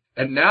clearly,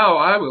 and now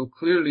I will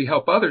clearly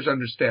help others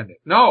understand it.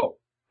 No,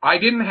 I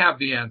didn't have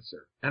the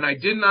answer, and I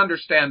didn't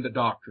understand the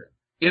doctrine.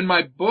 In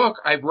my book,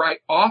 I write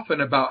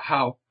often about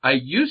how I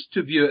used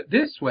to view it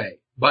this way,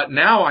 but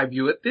now I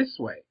view it this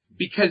way,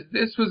 because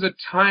this was a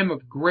time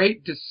of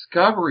great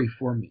discovery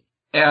for me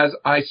as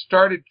I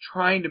started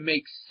trying to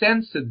make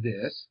sense of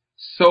this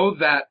so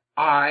that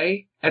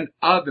I and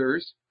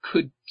others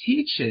could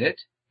teach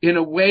it in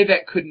a way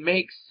that could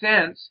make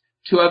sense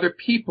to other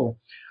people.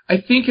 I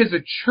think as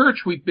a church,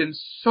 we've been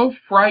so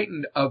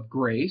frightened of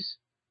grace,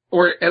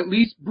 or at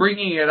least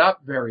bringing it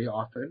up very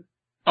often,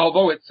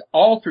 although it's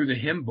all through the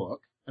hymn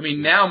book. I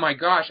mean, now, my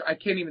gosh, I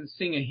can't even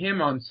sing a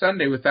hymn on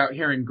Sunday without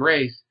hearing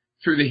grace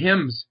through the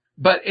hymns.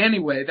 But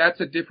anyway,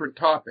 that's a different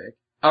topic.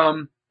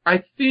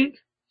 I think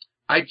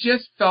I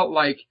just felt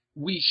like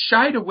we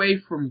shied away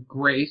from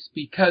grace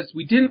because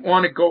we didn't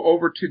want to go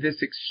over to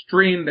this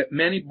extreme that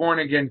many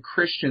born-again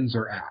Christians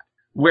are at,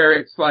 where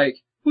it's like,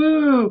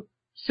 woo,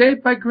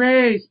 saved by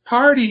grace,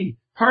 party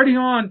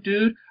on,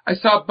 dude. I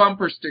saw a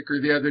bumper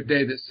sticker the other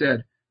day that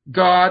said,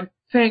 God,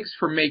 thanks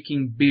for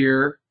making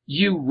beer,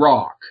 you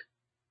rock.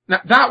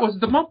 Now, that was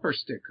the bumper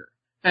sticker.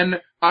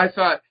 And I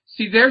thought,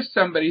 see, there's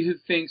somebody who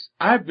thinks,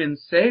 I've been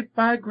saved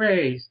by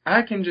grace.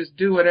 I can just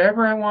do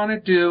whatever I want to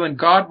do, and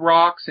God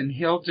rocks, and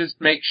He'll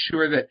just make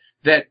sure that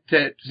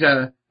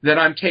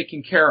I'm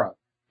taken care of.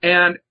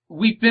 And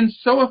we've been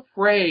so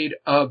afraid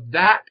of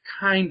that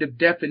kind of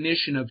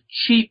definition of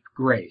cheap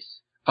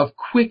grace, of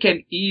quick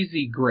and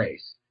easy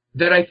grace,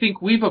 that I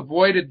think we've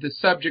avoided the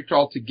subject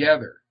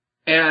altogether.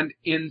 And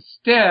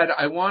instead,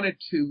 I wanted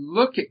to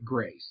look at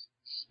grace,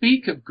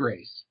 speak of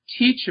grace,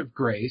 teach of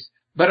grace,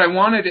 but I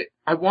wanted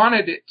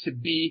it to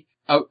be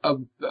a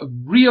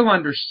real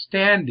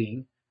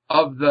understanding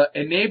of the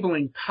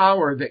enabling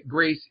power that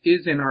grace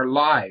is in our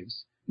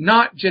lives.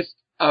 Not just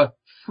a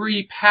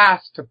free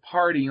pass to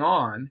party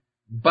on,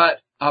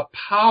 but a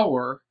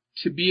power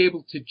to be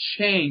able to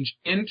change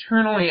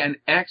internally and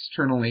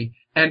externally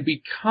and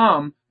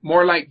become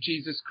more like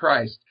Jesus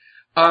Christ.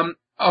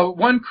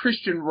 One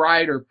Christian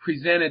writer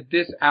presented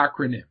this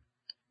acronym,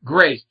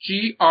 GRACE,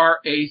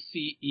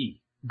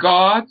 G-R-A-C-E,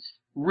 God's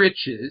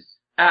riches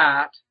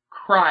at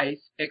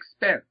Christ's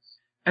expense.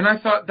 And I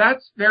thought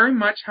that's very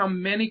much how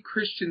many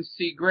Christians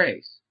see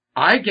grace.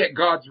 I get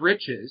God's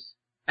riches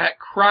at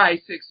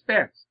Christ's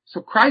expense.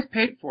 So Christ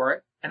paid for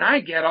it, and I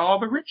get all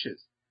the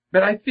riches.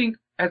 But I think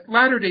as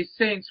Latter-day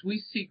Saints, we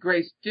see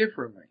grace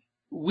differently.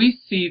 We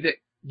see that,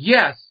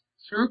 yes,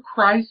 through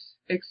Christ's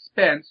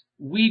expense,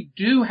 we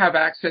do have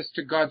access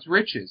to God's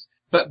riches.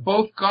 But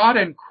both God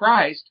and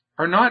Christ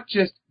are not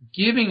just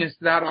giving us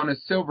that on a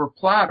silver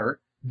platter.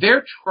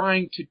 They're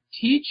trying to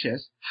teach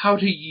us how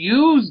to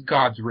use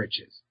God's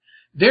riches.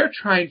 They're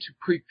trying to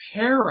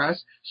prepare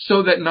us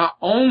so that not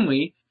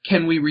only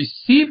can we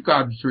receive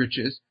God's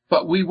riches,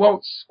 but we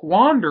won't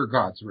squander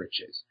God's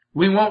riches.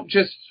 We won't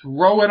just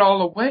throw it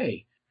all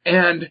away.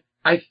 And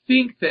I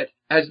think that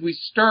as we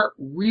start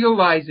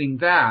realizing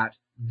that,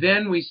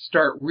 then we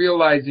start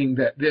realizing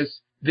that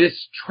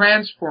this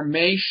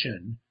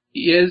transformation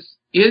is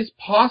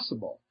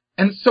possible.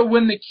 And so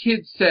when the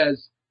kid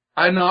says,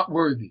 I'm not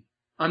worthy,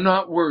 I'm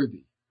not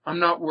worthy, I'm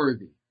not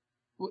worthy,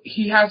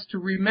 he has to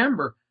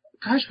remember,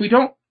 gosh, we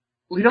don't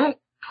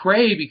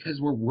pray because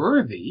we're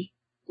worthy.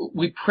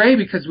 We pray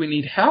because we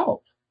need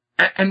help.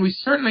 And we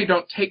certainly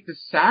don't take the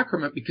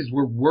sacrament because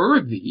we're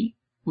worthy.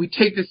 We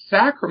take the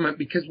sacrament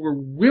because we're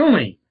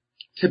willing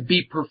to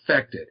be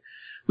perfected.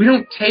 We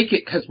don't take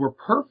it because we're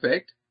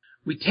perfect.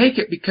 We take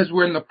it because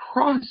we're in the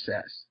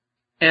process.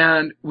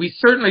 And we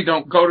certainly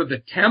don't go to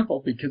the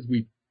temple because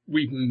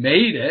we've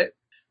made it.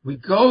 We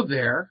go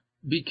there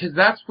because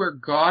that's where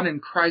God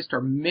and Christ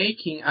are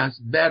making us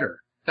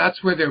better.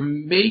 That's where they're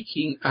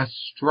making us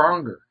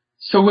stronger.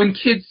 So when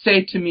kids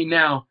say to me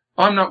now,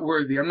 I'm not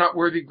worthy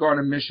to go on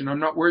a mission, I'm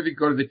not worthy to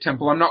go to the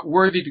temple, I'm not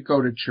worthy to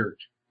go to church,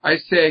 I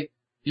say,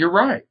 you're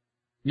right.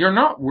 You're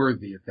not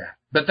worthy of that.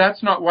 But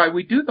that's not why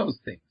we do those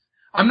things.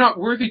 I'm not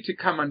worthy to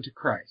come unto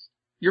Christ.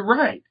 You're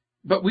right.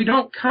 But we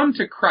don't come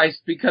to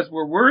Christ because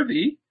we're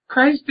worthy.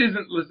 Christ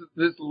isn't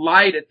this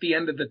light at the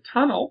end of the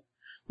tunnel.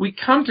 We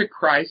come to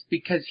Christ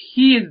because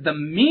He is the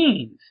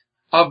means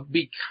of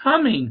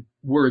becoming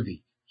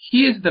worthy.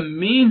 He is the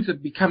means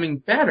of becoming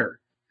better.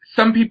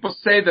 Some people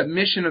say the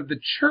mission of the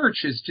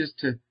church is just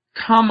to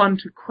come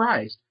unto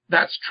Christ.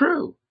 That's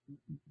true,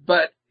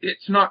 but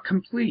it's not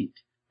complete.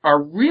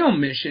 Our real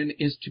mission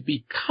is to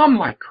become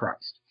like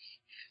Christ.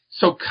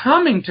 So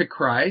coming to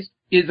Christ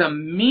is a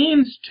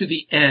means to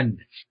the end.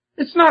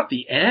 It's not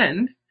the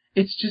end.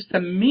 It's just a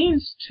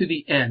means to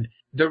the end.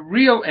 The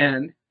real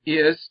end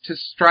is to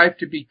strive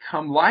to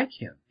become like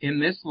Him in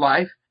this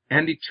life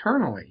and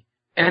eternally.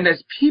 And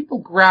as people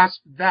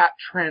grasp that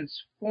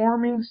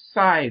transforming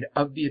side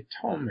of the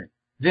atonement,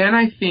 then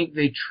I think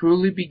they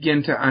truly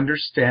begin to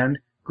understand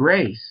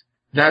grace.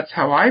 That's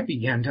how I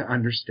began to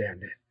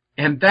understand it.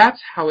 And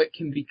that's how it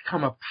can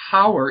become a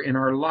power in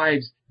our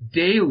lives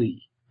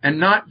daily, and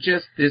not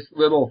just this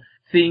little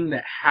thing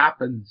that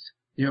happens,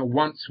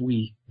 once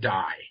we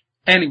die.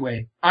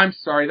 Anyway, I'm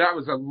sorry, that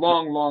was a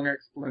long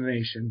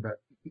explanation,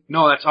 but...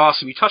 No, that's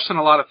awesome. You touched on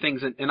a lot of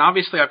things, and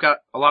obviously I've got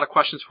a lot of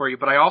questions for you,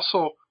 but I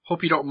also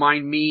hope you don't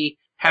mind me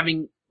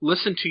having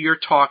listened to your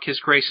talk, His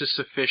Grace is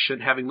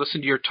Sufficient, having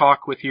listened to your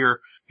talk with your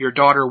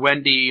daughter,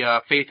 Wendy,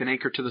 Faith and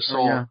Anchor to the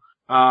Soul,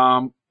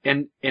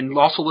 and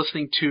also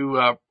listening to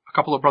a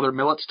couple of Brother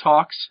Millett's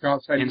talks.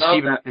 Gosh, I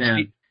love that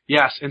man.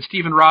 And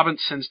Stephen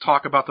Robinson's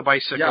talk about the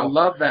bicycle. Yeah, I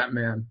love that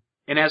man.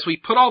 And as we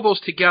put all those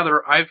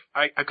together, I've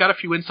got a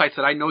few insights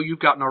that I know you've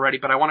gotten already,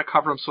 but I want to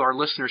cover them so our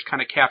listeners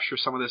kind of capture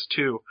some of this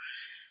too.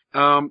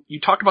 You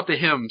talked about the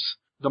hymns.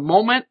 The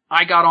moment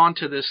I got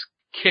onto this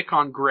kick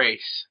on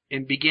grace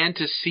and began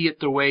to see it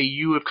the way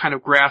you have kind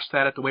of grasped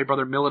at it, the way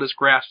Brother Millett has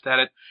grasped at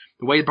it,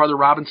 the way Brother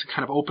Robinson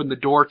kind of opened the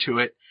door to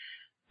it,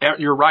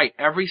 you're right.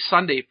 Every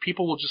Sunday, if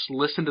people will just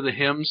listen to the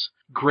hymns,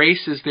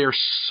 grace is there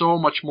so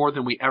much more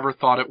than we ever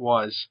thought it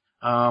was.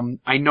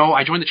 I know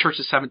I joined the church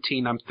at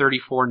 17. I'm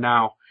 34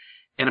 now.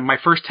 And in my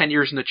first 10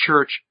 years in the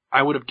church,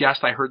 I would have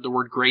guessed I heard the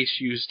word grace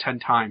used 10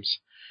 times.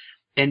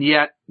 And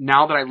yet,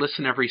 now that I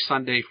listen every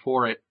Sunday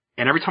for it,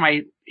 and every time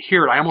I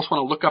hear it, I almost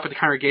want to look up at the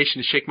congregation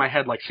and shake my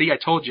head like, see, I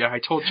told you.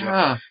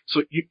 Yeah.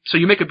 So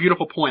you make a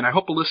beautiful point. I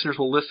hope the listeners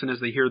will listen as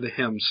they hear the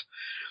hymns.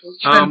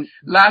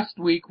 Last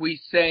week we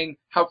sang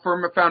How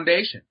Firm a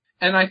Foundation.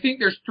 And I think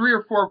there's 3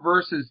 or 4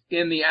 verses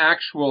in the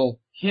actual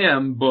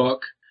hymn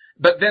book,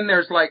 but then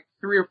there's like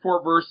 3 or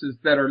 4 verses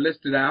that are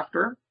listed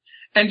after.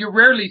 And you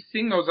rarely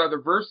sing those other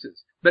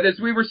verses. But as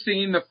we were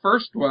singing the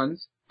first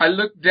ones, I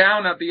looked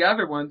down at the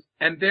other ones,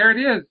 and there it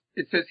is.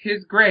 It says,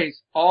 His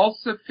grace, all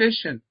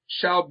sufficient,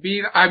 shall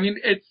be... I mean,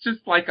 it's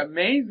just like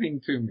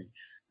amazing to me.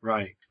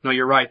 Right. No,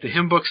 you're right. The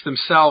hymn books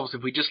themselves,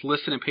 if we just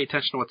listen and pay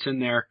attention to what's in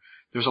there,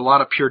 there's a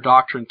lot of pure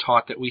doctrine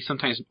taught that we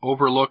sometimes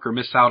overlook or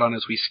miss out on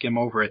as we skim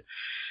over it.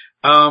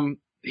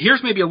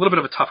 Here's maybe a little bit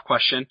of a tough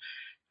question.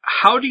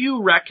 How do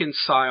you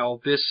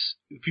reconcile this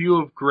view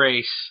of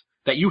grace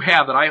that you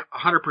have that I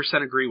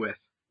 100% agree with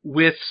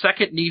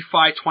 2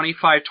 Nephi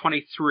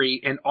 25:23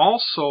 and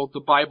also the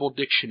Bible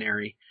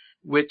dictionary,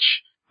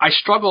 which I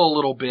struggle a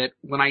little bit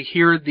when I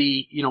hear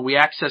we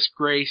access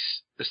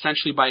grace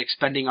essentially by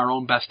expending our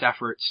own best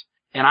efforts.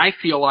 And I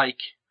feel like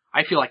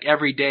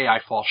every day I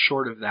fall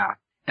short of that.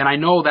 And I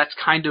know that's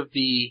kind of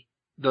the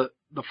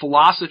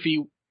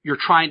philosophy you're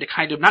trying to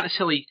kind of not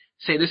necessarily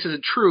say this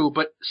isn't true,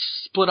 but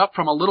split up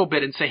from a little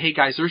bit and say, hey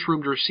guys, there's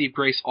room to receive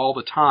grace all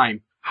the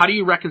time. How do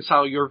you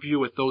reconcile your view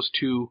with those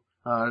two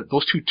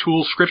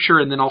tools, Scripture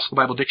and then also the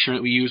Bible dictionary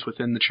that we use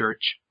within the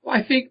church? Well,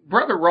 I think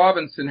Brother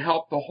Robinson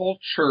helped the whole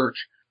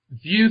church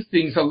view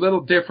things a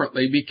little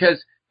differently,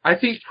 because I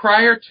think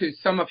prior to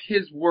some of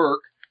his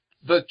work,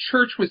 the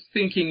church was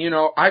thinking,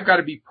 I've got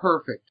to be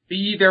perfect. Be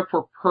ye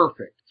therefore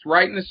perfect. It's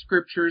right in the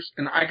Scriptures,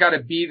 and I got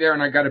to be there,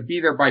 and I got to be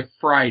there by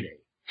Friday.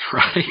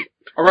 Right.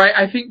 All right.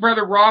 I think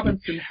Brother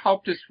Robinson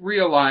helped us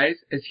realize,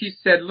 as he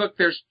said, look,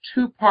 there's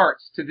 2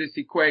 parts to this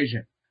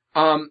equation.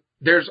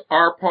 There's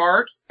our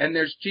part and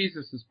there's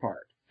Jesus'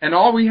 part. And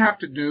all we have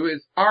to do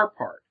is our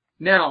part.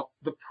 Now,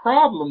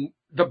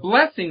 the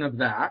blessing of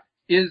that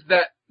is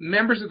that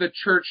members of the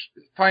church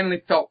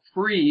finally felt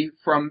free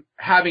from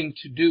having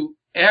to do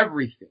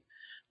everything.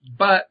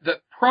 But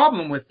the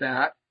problem with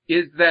that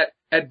is that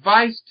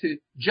advice to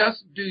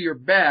just do your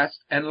best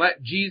and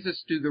let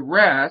Jesus do the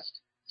rest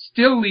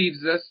still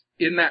leaves us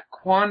in that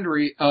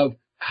quandary of,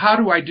 how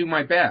do I do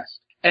my best?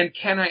 And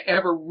can I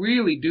ever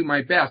really do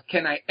my best?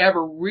 Can I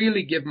ever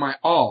really give my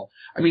all?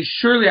 I mean,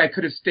 surely I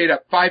could have stayed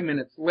up 5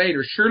 minutes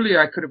later. Surely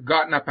I could have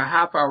gotten up a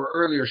half hour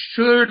earlier.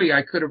 Surely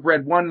I could have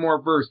read one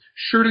more verse.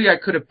 Surely I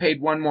could have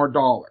paid $1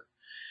 more.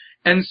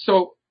 And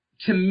so,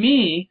 to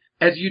me,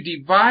 as you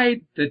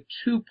divide the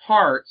 2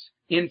 parts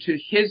into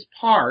his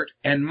part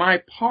and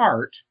my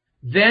part,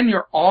 then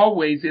you're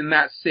always in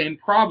that same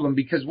problem,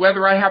 because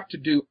whether I have to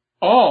do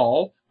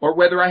all or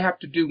whether I have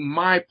to do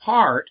my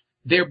part,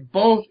 they're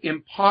both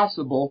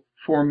impossible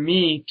for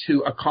me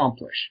to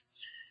accomplish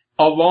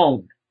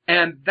alone.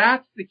 And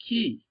that's the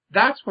key.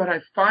 That's what I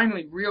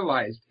finally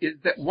realized, is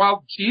that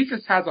while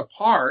Jesus has a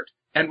part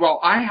and while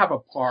I have a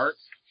part,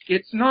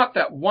 it's not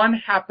that one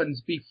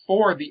happens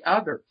before the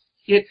other.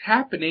 It's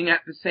happening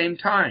at the same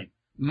time.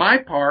 My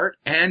part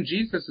and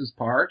Jesus'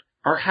 part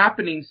are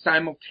happening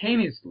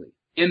simultaneously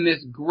in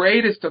this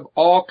greatest of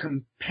all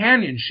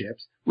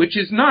companionships, which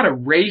is not a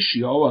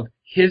ratio of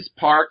his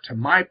part to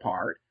my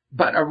part,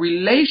 but a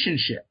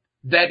relationship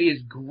that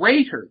is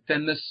greater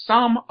than the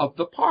sum of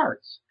the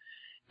parts.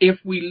 If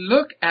we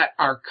look at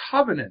our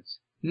covenants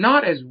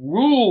not as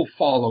rule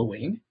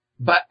following,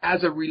 but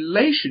as a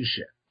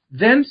relationship,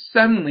 then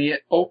suddenly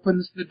it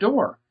opens the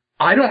door.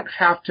 I don't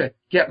have to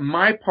get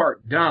my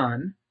part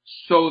done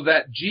so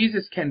that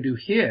Jesus can do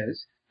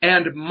his,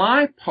 and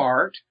my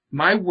part,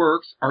 my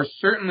works, are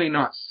certainly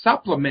not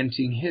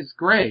supplementing his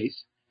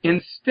grace.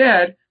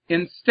 Instead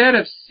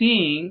of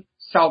seeing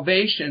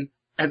salvation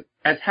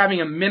as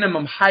having a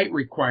minimum height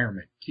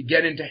requirement to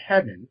get into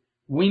heaven,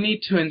 we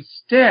need to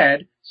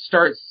instead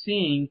start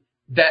seeing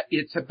that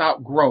it's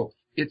about growth.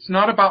 It's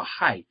not about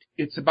height.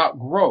 It's about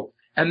growth.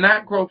 And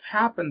that growth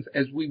happens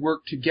as we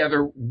work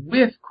together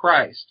with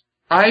Christ.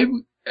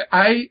 In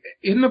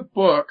the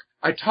book,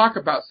 I talk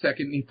about 2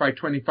 Nephi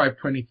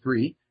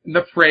 25:23,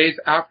 the phrase,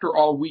 after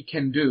all we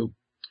can do.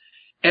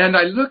 And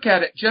I look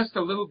at it just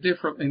a little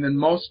differently than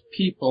most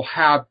people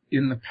have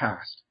in the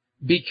past,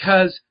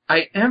 because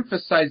I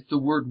emphasize the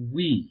word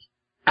we.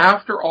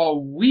 After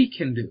all we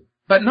can do.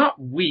 But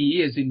not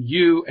we as in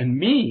you and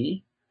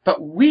me,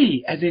 but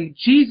we as in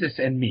Jesus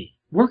and me,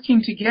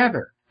 working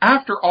together.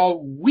 After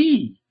all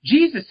we,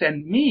 Jesus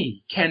and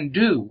me, can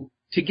do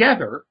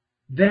together,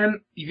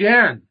 then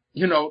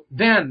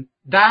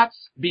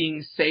that's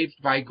being saved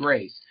by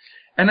grace.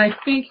 And I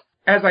think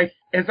as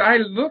I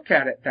look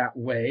at it that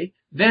way,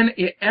 then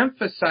it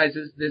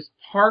emphasizes this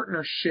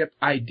partnership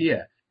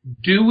idea.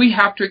 Do we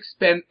have to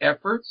expend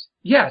efforts?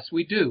 Yes,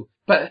 we do.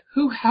 But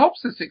who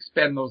helps us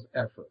expend those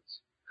efforts?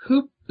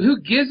 Who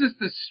gives us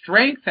the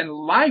strength and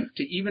life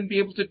to even be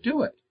able to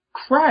do it?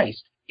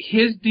 Christ,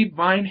 his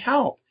divine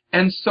help.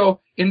 And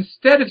so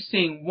instead of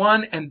seeing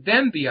one and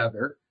then the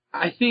other,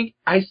 I think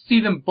I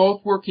see them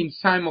both working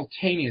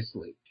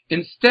simultaneously.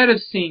 Instead of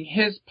seeing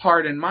his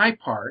part and my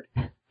part,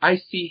 I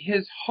see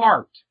his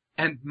heart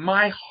and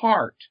my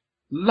heart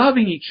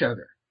loving each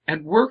other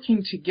and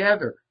working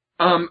together.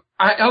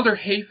 Elder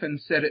Hafen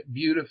said it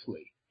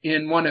beautifully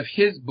in one of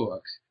his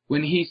books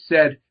when he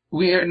said,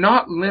 we are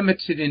not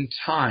limited in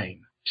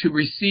time to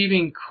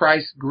receiving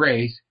Christ's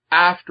grace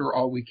after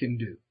all we can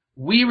do.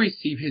 We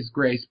receive his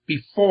grace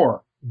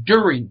before,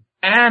 during,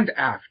 and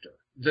after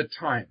the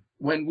time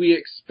when we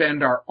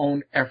expend our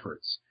own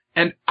efforts.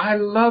 And I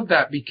love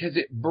that because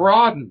it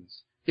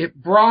broadens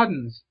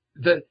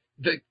the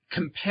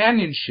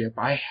companionship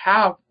I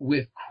have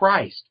with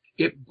Christ.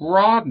 It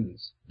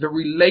broadens the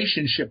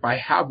relationship I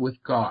have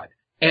with God.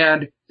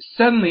 And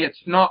suddenly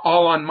it's not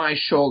all on my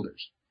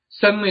shoulders.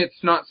 Suddenly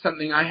it's not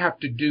something I have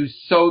to do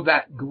so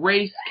that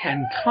grace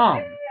can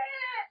come.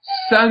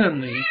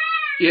 Suddenly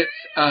it's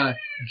a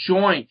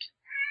joint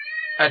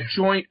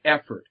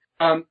effort.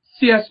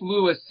 C.S.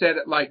 Lewis said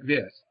it like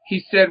this.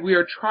 He said, we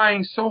are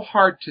trying so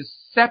hard to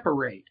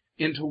separate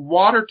into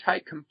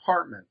watertight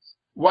compartments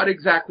what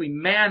exactly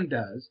man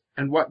does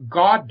and what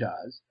God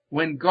does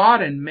when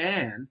God and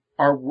man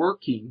are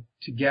working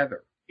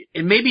together.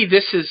 And maybe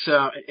this is,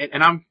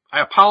 I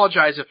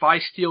apologize if I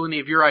steal any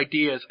of your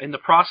ideas. In the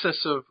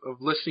process of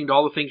listening to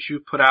all the things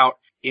you've put out,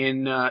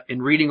 in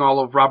reading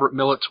all of Robert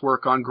Millett's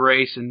work on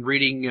grace, and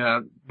reading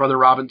Brother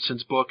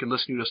Robinson's book and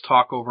listening to us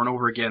talk over and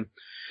over again,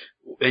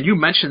 and you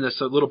mentioned this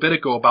a little bit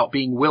ago about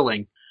being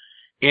willing.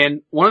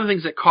 And one of the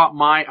things that caught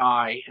my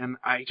eye, and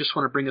I just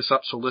want to bring this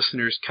up so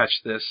listeners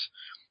catch this,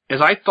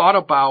 as I thought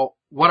about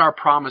what our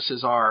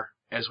promises are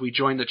as we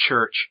join the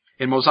church,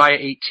 in Mosiah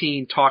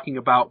 18, talking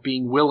about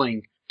being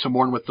willing to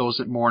mourn with those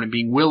that mourn and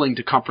being willing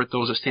to comfort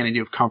those that stand in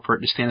need of comfort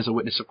and to stand as a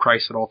witness of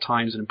Christ at all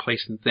times and in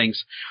places and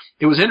things.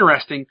 It was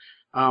interesting.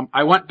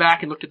 I went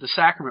back and looked at the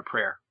sacrament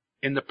prayer,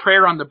 and the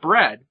prayer on the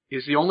bread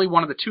is the only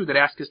one of the two that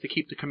asks us to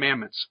keep the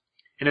commandments.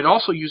 And it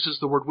also uses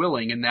the word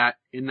willing in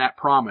that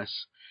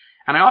promise.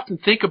 And I often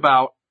think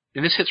about,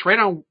 and this hits right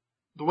on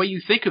the way you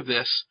think of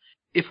this,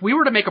 if we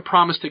were to make a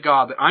promise to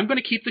God that I'm going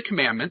to keep the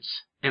commandments,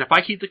 and if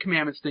I keep the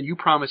commandments, then you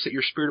promise that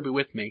your Spirit will be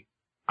with me,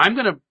 I'm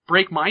going to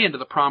break my end of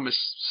the promise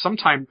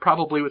sometime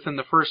probably within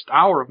the first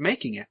hour of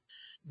making it.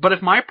 But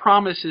if my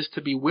promise is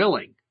to be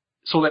willing,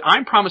 so that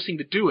I'm promising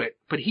to do it,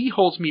 but he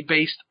holds me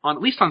based on,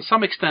 at least on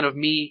some extent of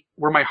me,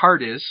 where my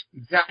heart is,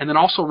 and then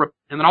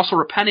also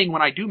repenting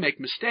when I do make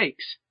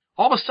mistakes,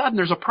 all of a sudden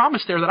there's a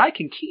promise there that I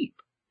can keep.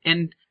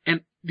 And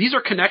these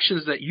are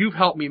connections that you've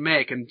helped me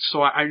make, and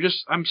so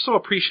I'm so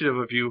appreciative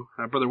of you,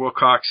 Brother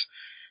Wilcox.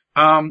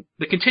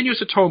 The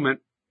Continuous Atonement,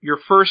 your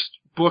first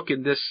book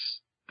in this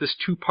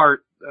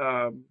two-part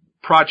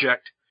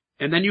project,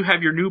 And then you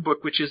have your new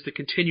book, which is The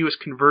Continuous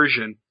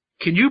Conversion.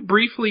 Can you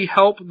briefly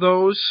help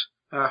those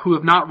who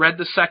have not read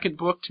the second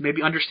book to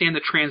maybe understand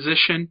the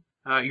transition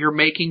you're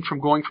making from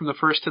going from the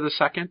first to the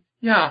second?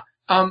 Yeah.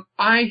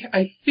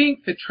 I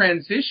think the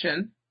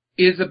transition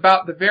is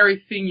about the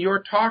very thing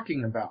you're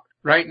talking about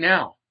right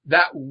now,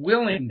 that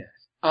willingness.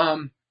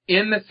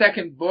 In the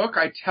second book,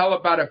 I tell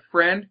about a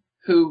friend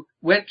who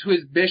went to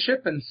his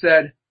bishop and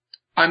said,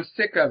 I'm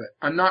sick of it.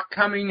 I'm not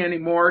coming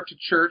anymore to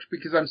church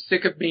because I'm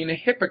sick of being a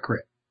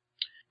hypocrite.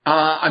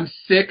 I'm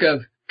sick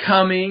of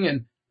coming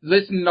and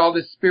listening to all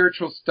this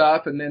spiritual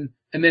stuff and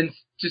then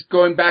just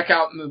going back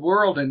out in the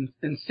world and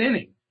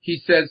sinning. He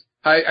says,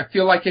 I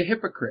feel like a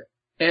hypocrite.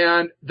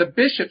 And the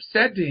bishop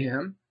said to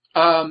him,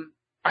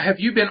 have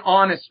you been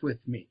honest with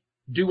me?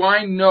 Do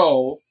I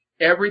know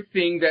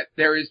everything that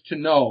there is to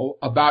know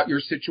about your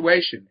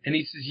situation? And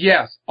he says,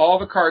 yes, all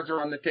the cards are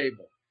on the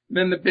table.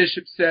 Then the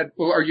bishop said,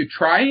 well, are you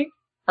trying?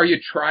 Are you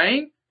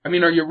trying? I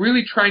mean, are you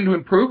really trying to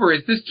improve, or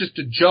is this just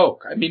a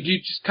joke? I mean, do you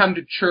just come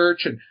to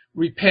church and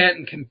repent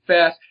and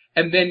confess,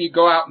 and then you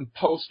go out and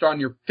post on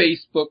your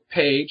Facebook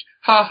page,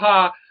 ha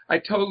ha, I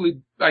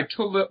totally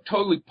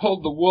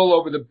pulled the wool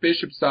over the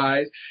bishop's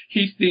eyes.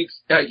 He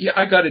thinks, yeah,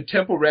 I got a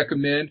temple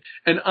recommend,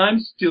 and I'm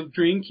still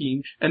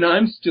drinking, and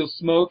I'm still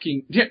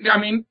smoking. I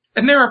mean,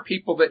 and there are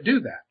people that do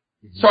that.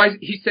 Mm-hmm. So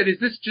he said, is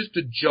this just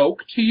a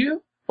joke to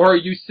you, or are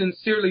you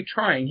sincerely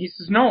trying? He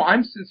says, no,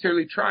 I'm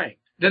sincerely trying.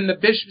 Then the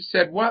bishop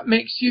said, what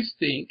makes you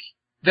think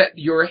that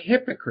you're a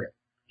hypocrite?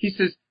 He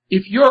says,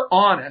 if you're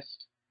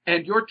honest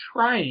and you're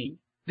trying,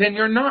 then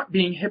you're not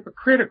being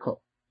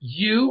hypocritical.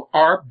 You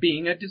are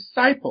being a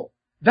disciple.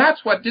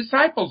 That's what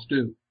disciples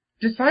do.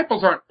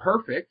 Disciples aren't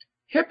perfect.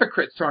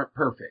 Hypocrites aren't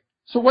perfect.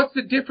 So what's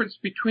the difference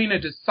between a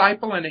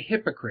disciple and a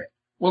hypocrite?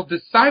 Well,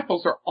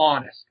 disciples are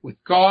honest with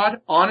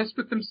God, honest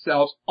with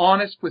themselves,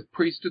 honest with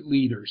priesthood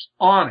leaders,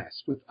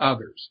 honest with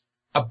others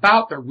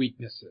about their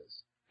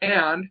weaknesses.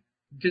 And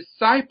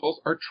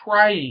disciples are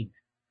trying.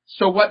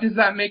 So what does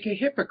that make a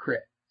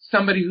hypocrite?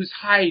 Somebody who's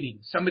hiding,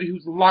 somebody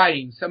who's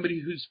lying,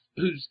 somebody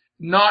who's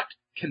not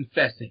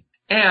confessing,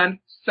 and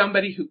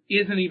somebody who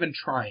isn't even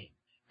trying.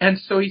 And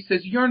so he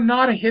says, you're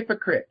not a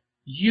hypocrite.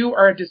 You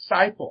are a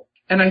disciple.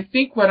 And I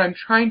think what I'm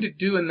trying to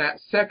do in that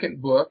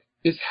second book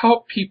is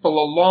help people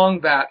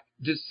along that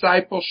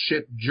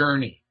discipleship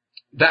journey,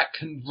 that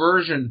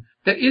conversion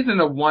that isn't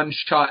a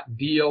one-shot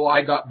deal.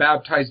 I got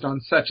baptized on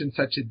such and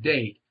such a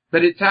date,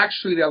 but it's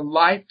actually a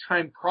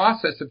lifetime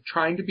process of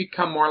trying to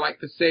become more like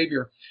the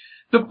Savior.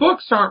 The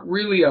books aren't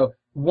really a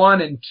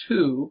 1 and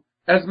 2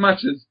 as much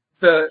as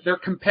their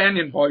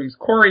companion volumes.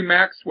 Corey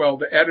Maxwell,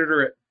 the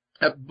editor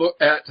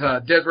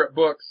at Deseret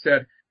Books,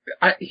 said,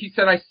 I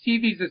see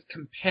these as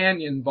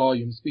companion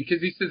volumes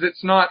because he says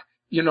it's not,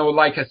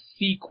 like a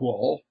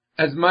sequel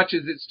as much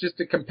as it's just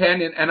a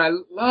companion. And I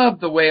love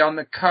the way on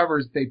the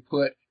covers they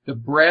put the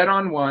bread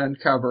on one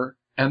cover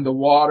and the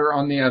water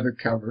on the other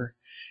cover,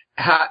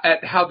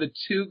 how the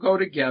two go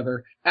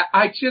together.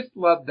 I just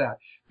love that.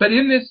 But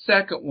in this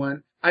second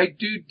one, I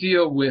do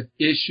deal with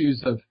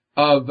issues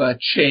of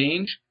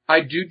change.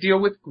 I do deal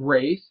with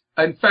grace.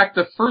 In fact,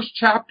 the first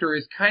chapter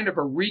is kind of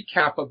a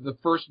recap of the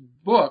first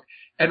book,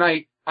 and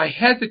I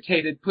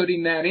hesitated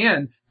putting that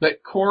in,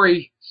 but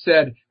Corey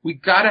said, we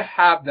gotta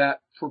have that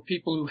for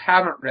people who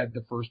haven't read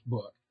the first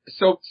book.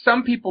 So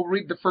some people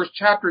read the first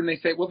chapter and they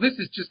say, well, this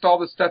is just all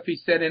the stuff he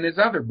said in his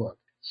other book.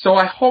 So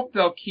I hope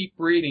they'll keep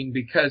reading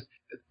because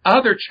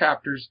other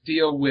chapters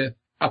deal with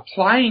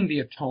applying the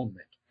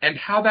atonement and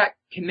how that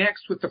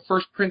connects with the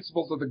first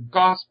principles of the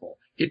gospel.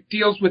 It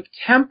deals with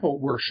temple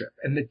worship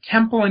and the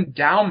temple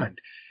endowment.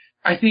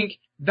 I think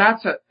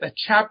that's a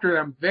chapter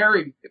I'm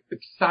very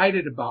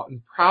excited about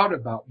and proud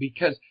about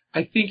because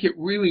I think it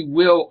really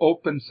will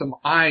open some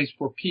eyes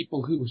for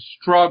people who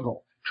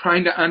struggle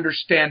trying to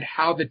understand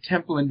how the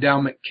temple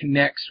endowment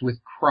connects with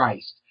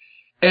Christ.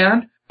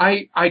 And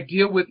I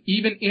deal with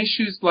even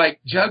issues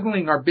like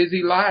juggling our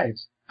busy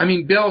lives. I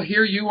mean, Bill,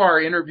 here you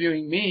are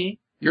interviewing me.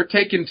 You're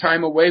taking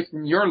time away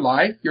from your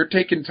life. You're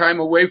taking time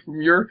away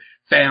from your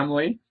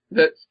family.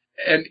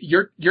 And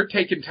you're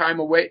taking time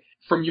away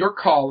from your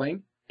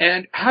calling.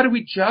 And how do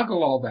we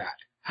juggle all that?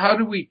 How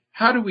do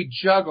we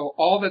juggle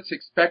all that's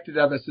expected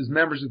of us as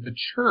members of the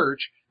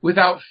church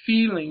without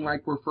feeling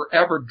like we're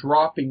forever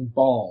dropping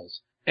balls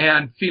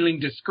and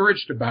feeling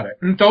discouraged about it?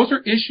 And those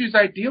are issues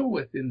I deal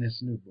with in this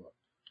new book.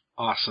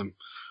 Awesome.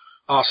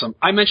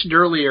 I mentioned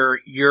earlier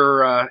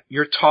your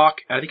talk,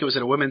 I think it was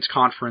at a women's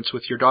conference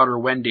with your daughter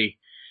Wendy,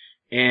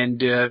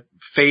 and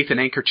Faith and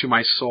Anchor to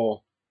My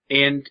Soul.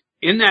 And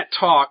in that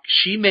talk,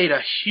 she made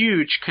a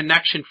huge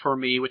connection for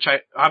me, which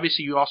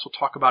obviously you also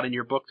talk about in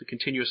your book, The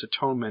Continuous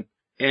Atonement.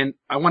 And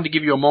I wanted to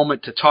give you a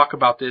moment to talk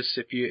about this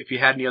if you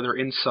had any other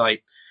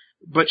insight.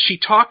 But she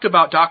talked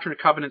about Doctrine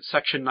and Covenants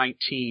section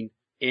 19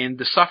 and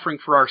the suffering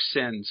for our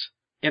sins.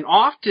 And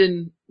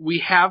often we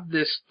have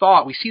this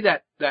thought, we see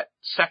that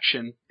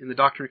section in the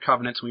Doctrine and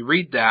Covenants, and we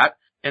read that,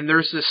 and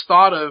there's this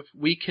thought of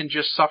we can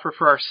just suffer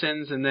for our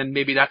sins, and then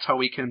maybe that's how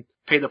we can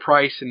pay the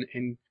price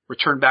and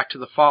return back to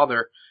the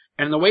Father.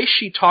 And the way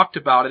she talked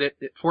about it,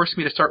 it forced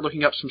me to start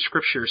looking up some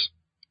scriptures.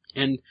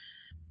 And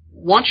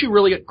once you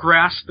really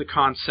grasp the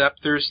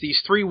concept, there's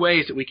these 3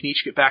 ways that we can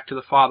each get back to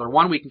the Father.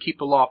 One, we can keep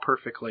the law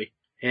perfectly.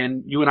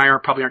 And you and I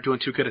probably aren't doing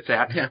too good at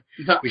that. Yeah.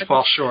 No, we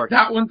fall short.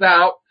 That one's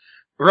out.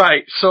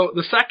 Right. So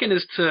the second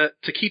is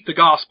to keep the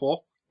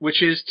gospel,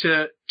 which is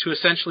to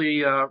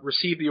essentially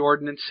receive the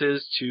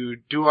ordinances, to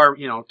do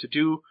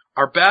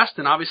our best,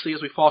 and obviously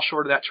as we fall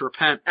short of that, to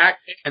repent.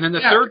 And then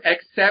the third,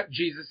 accept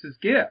Jesus'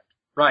 gift.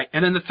 Right.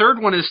 And then the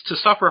third one is to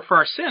suffer for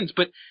our sins.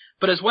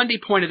 But as Wendy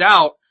pointed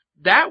out,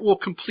 that will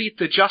complete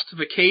the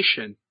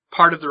justification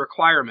part of the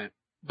requirement.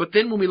 But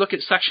then when we look at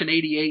section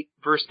 88,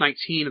 verse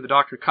 19 of the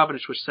Doctrine and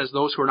Covenants, which says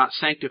those who are not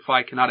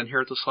sanctified cannot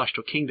inherit the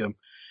celestial kingdom,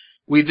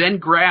 we then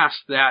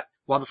grasp that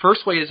while the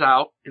first way is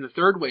out and the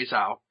third way is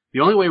out, the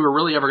only way we're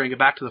really ever going to get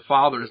back to the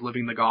Father is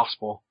living the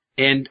gospel.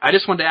 And I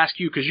just wanted to ask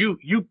you, because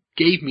you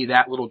gave me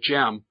that little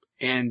gem,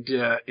 and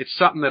it's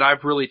something that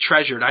I've really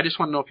treasured. I just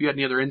want to know if you had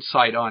any other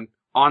insight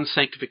on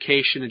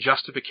sanctification and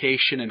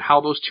justification and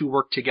how those two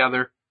work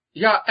together.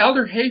 Yeah,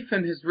 Elder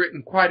Hafen has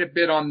written quite a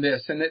bit on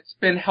this, and it's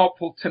been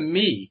helpful to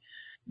me,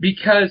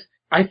 because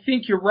I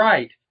think you're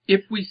right.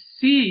 If we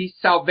see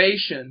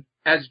salvation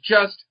as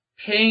just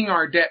paying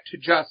our debt to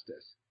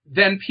justice,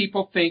 then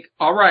people think,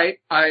 all right,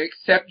 I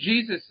accept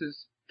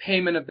Jesus'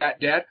 payment of that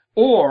debt,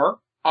 or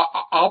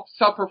I'll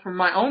suffer from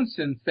my own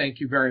sins, thank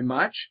you very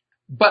much.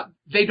 But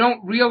they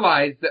don't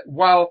realize that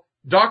while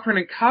Doctrine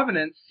and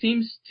Covenants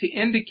seems to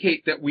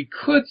indicate that we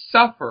could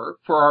suffer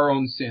for our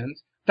own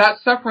sins, that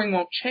suffering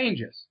won't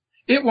change us.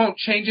 It won't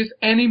change us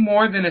any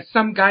more than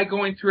some guy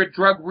going through a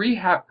drug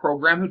rehab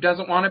program who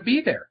doesn't want to be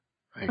there.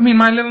 Right. I mean,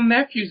 my little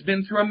nephew's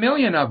been through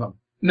 1,000,000 of them.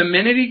 And the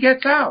minute he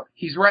gets out,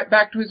 he's right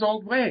back to his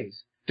old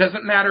ways.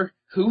 Doesn't matter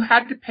who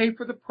had to pay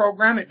for the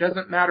program. It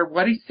doesn't matter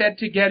what he said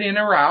to get in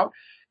or out.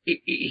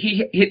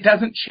 It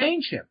doesn't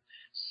change him.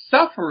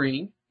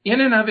 Suffering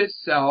in and of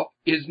itself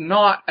is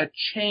not a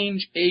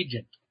change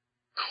agent.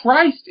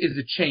 Christ is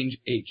a change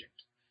agent.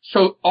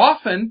 So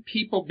often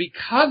people,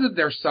 because of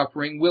their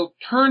suffering, will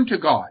turn to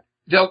God.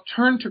 They'll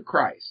turn to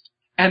Christ.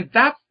 And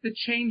that's the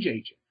change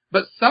agent.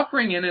 But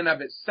suffering in and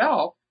of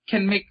itself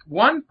can make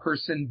one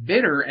person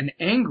bitter and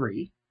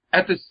angry.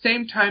 At the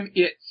same time,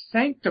 it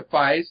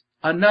sanctifies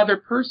another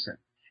person.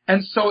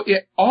 And so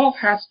it all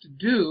has to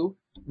do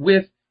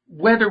with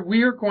whether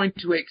we're going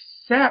to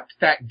accept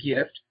that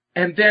gift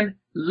and then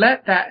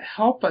let that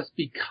help us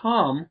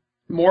become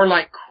more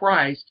like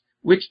Christ,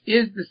 which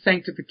is the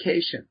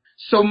sanctification.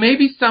 So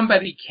maybe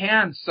somebody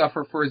can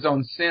suffer for his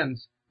own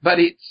sins, but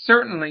it's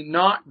certainly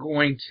not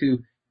going to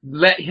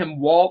let him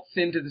waltz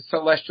into the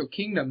celestial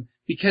kingdom,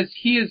 because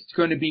he is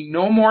going to be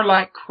no more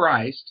like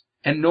Christ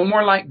and no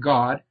more like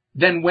God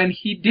than when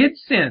he did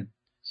sin.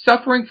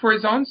 Suffering for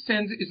his own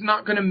sins is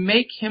not going to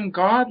make him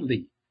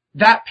godly.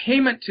 That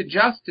payment to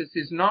justice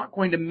is not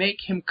going to make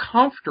him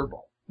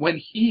comfortable when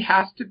he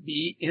has to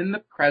be in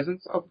the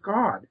presence of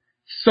God.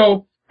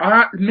 So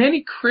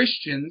many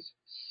Christians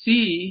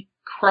see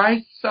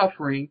Christ's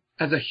suffering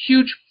as a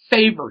huge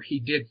favor he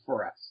did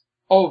for us.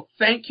 Oh,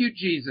 thank you,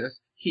 Jesus.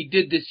 He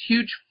did this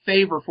huge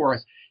favor for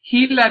us.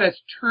 He let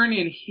us turn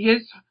in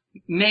his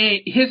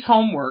name, his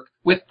homework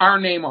with our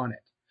name on it.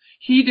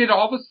 He did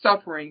all the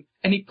suffering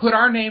and he put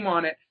our name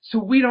on it so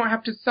we don't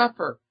have to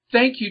suffer.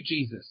 Thank you,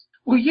 Jesus.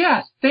 Well,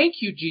 yes, thank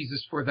you,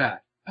 Jesus, for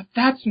that. But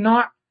that's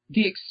not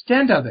the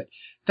extent of it.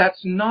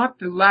 That's not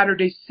the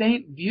Latter-day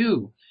Saint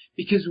view,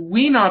 because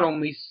we not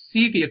only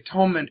see the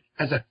atonement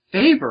as a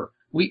favor,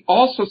 we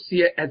also see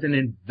it as an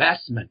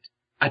investment,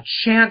 a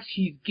chance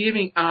he's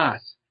giving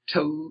us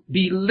to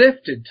be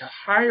lifted to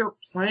higher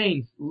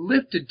planes,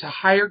 lifted to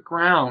higher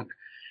ground.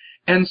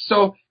 And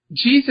so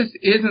Jesus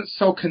isn't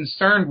so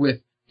concerned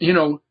with,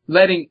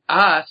 letting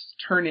us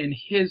turn in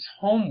his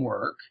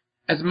homework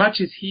as much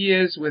as he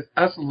is with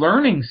us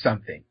learning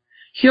something.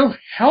 He'll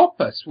help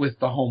us with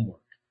the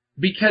homework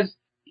because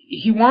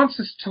he wants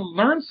us to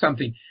learn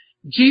something.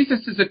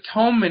 Jesus'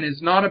 atonement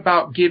is not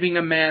about giving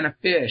a man a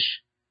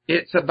fish.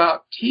 It's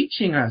about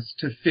teaching us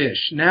to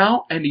fish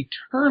now and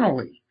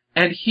eternally.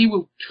 And he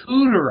will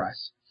tutor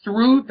us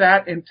through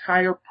that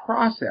entire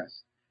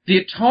process. The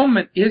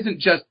atonement isn't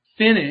just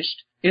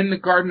finished in the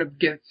Garden of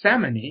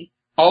Gethsemane,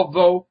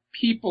 although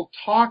people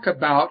talk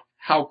about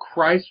how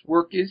Christ's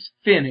work is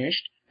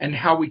finished and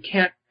how we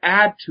can't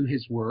add to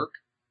his work.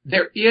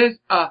 There is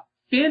a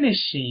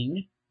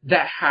finishing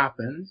that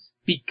happens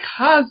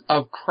because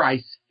of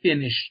Christ's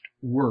finished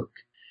work.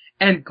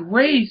 And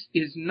grace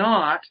is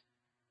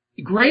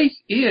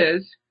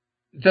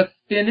the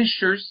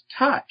finisher's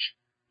touch.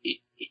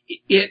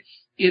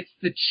 It's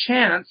the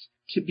chance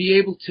to be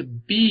able to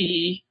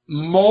be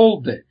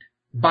molded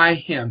by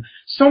him.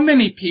 So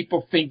many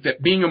people think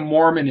that being a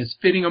Mormon is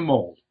fitting a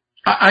mold.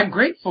 I'm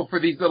grateful for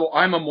these little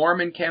I'm a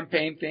Mormon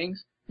campaign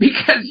things,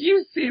 because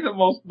you see the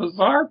most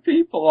bizarre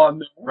people on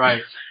there.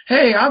 Right.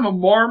 Hey, I'm a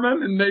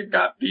Mormon, and they've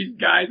got these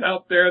guys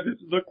out there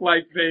that look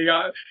like they,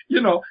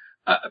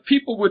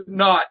 people would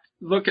not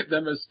look at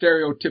them as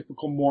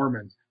stereotypical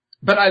Mormons.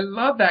 But I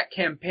love that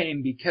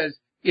campaign because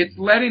it's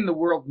letting the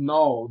world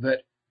know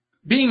that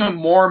being a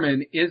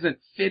Mormon isn't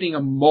fitting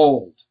a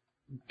mold.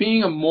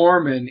 Being a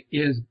Mormon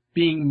is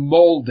being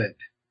molded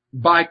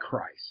by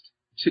Christ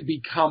to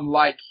become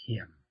like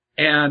him.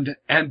 And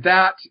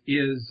that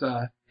is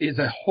a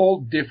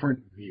whole different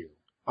view.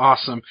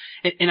 Awesome.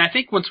 And I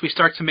think once we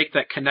start to make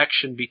that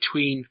connection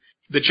between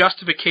the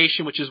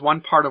justification, which is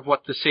one part of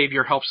what the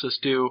Savior helps us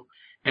do,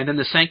 and then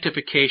the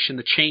sanctification,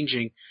 the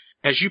changing,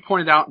 as you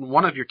pointed out in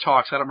one of your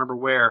talks, I don't remember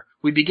where,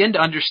 we begin to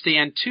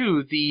understand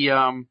too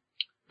the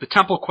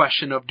temple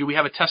question of, do we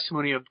have a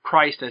testimony of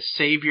Christ as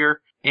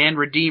Savior and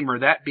Redeemer,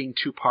 that being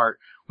two-part.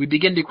 We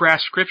begin to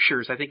grasp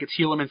scriptures. I think it's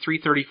Helaman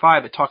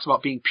 3:35. It talks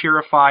about being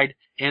purified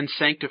and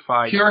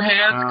sanctified. Pure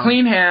hands,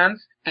 clean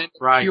hands, and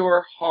right.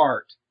 Pure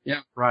heart.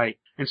 Yeah. Right.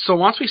 And so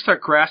once we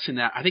start grasping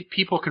that, I think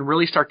people can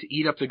really start to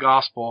eat up the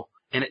gospel,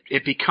 and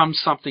it becomes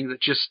something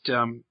that just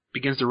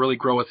begins to really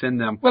grow within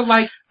them. Well,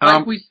 like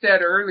we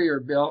said earlier,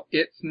 Bill,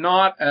 it's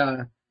not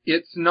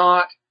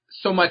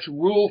so much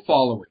rule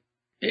following.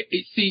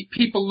 See,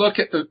 people look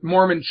at the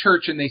Mormon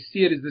church and they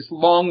see it as this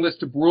long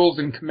list of rules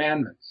and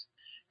commandments.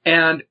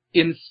 And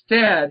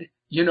instead,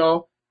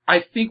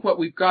 I think what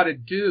we've got to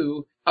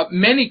do,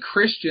 many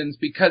Christians,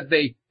 because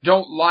they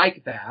don't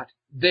like that,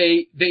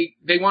 they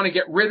want to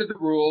get rid of the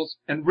rules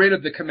and rid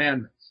of the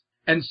commandments.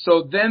 And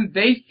so then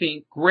they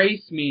think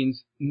grace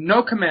means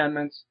no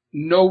commandments,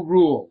 no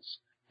rules.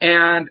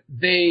 And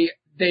they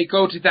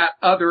go to that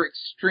other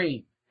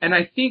extreme. And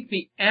I think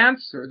the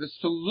answer, the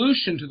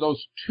solution to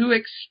those two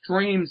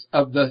extremes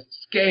of the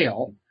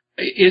scale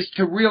is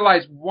to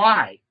realize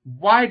why.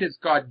 Why does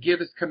God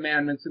give us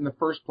commandments in the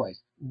first place?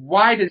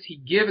 Why does he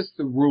give us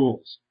the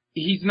rules?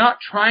 He's not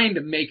trying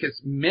to make us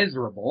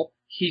miserable.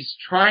 He's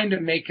trying to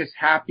make us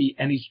happy,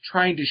 and he's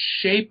trying to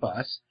shape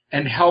us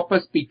and help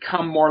us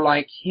become more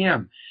like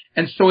him.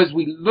 And so as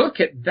we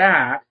look at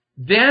that,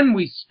 then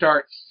we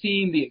start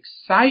seeing the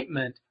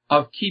excitement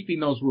of keeping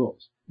those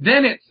rules.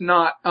 Then it's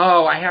not,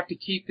 I have to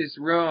keep this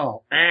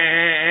rule.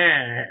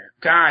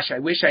 Gosh, I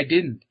wish I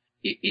didn't.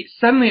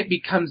 Suddenly it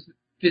becomes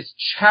this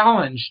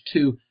challenge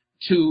to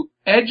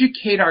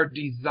educate our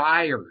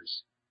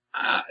desires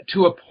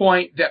to a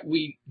point that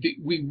we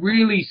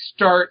really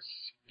start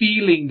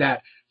feeling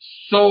that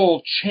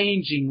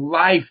soul-changing,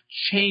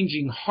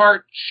 life-changing,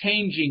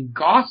 heart-changing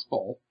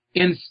gospel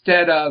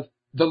instead of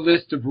the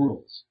list of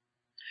rules.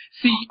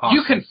 See, awesome.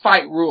 You can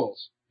fight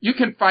rules. You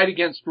can fight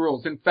against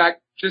rules. In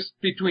fact, just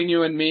between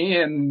you and me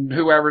and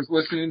whoever's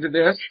listening to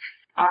this,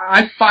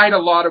 I fight a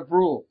lot of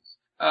rules.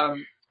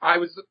 I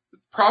was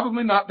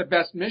probably not the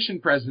best mission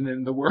president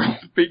in the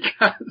world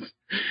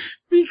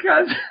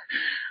because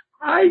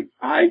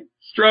I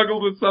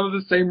struggled with some of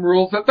the same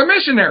rules that the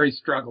missionaries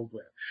struggled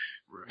with.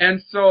 Right.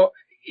 And so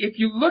if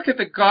you look at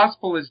the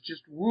gospel as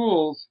just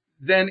rules,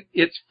 then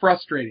it's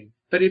frustrating.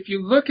 But if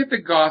you look at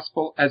the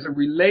gospel as a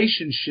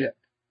relationship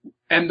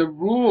and the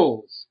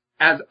rules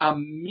as a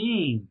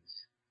means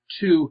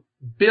to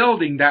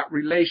building that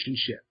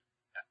relationship,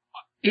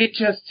 it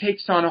just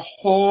takes on a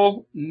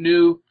whole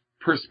new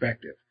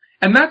perspective.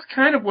 And that's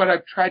kind of what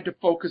I've tried to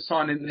focus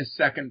on in this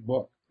second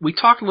book. We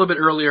talked a little bit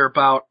earlier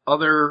about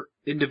other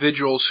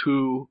individuals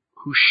who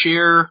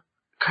share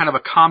kind of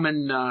a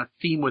common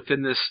theme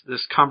within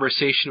this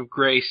conversation of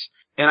grace.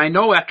 And I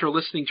know after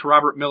listening to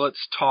Robert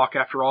Millett's talk,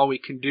 After All We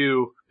Can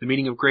Do, The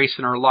Meaning of Grace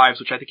in Our Lives,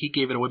 which I think he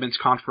gave at a women's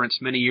conference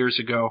many years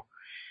ago,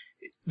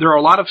 there are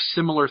a lot of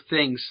similar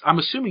things. I'm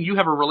assuming you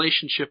have a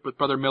relationship with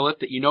Brother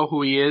Millett, that you know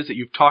who he is, that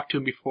you've talked to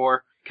him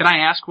before. Can I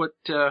ask what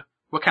kind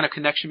of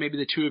connection maybe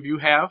the two of you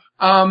have?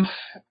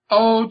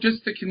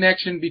 Just the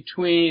connection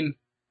between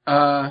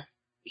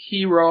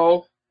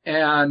hero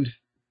and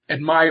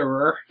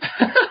admirer.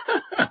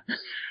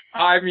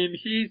 I mean,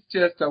 he's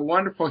just a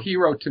wonderful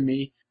hero to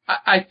me.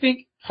 I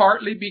think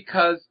partly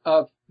because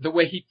of the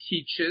way he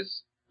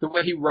teaches, the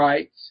way he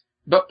writes,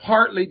 but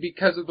partly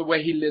because of the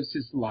way he lives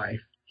his life.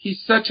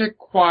 He's such a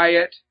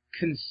quiet,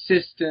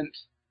 consistent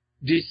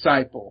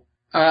disciple.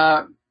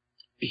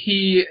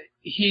 He's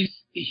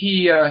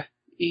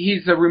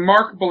a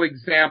remarkable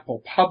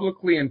example,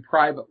 publicly and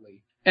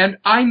privately. And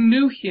I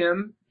knew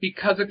him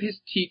because of his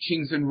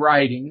teachings and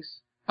writings.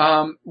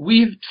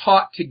 We've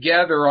taught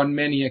together on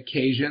many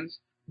occasions,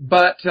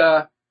 but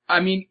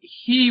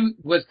he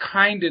was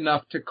kind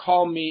enough to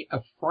call me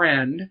a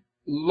friend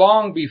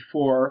long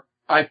before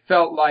I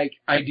felt like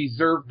I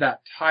deserved that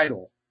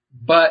title.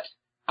 But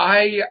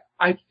I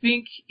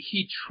think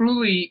he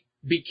truly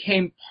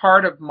became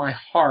part of my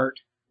heart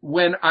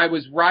when I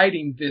was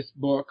writing this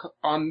book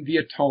on the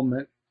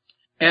atonement.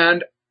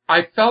 And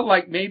I felt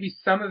like maybe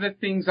some of the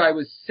things I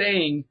was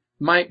saying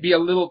might be a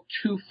little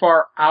too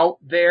far out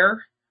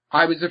there.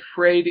 I was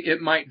afraid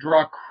it might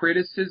draw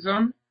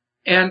criticism.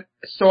 And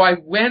so I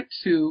went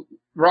to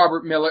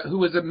Robert Millett, who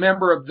was a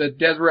member of the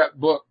Deseret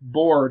Book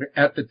Board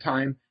at the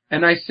time,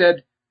 and I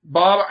said,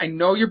 Bob, I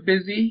know you're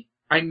busy.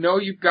 I know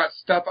you've got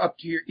stuff up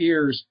to your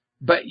ears,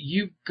 but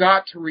you've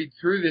got to read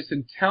through this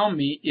and tell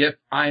me if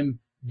I'm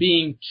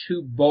being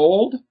too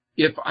bold,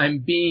 if I'm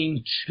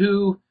being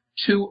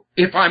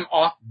if I'm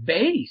off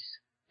base.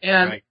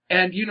 And, right.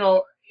 And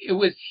it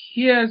was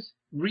his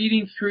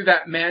reading through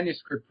that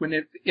manuscript, when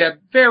it's a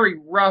very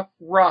rough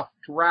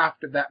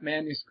draft of that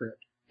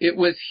manuscript, it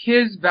was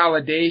his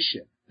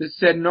validation that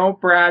said, no,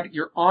 Brad,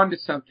 you're onto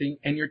something,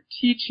 and you're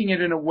teaching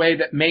it in a way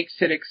that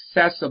makes it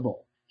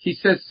accessible. He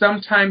says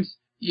sometimes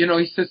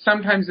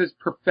as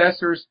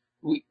professors,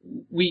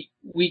 we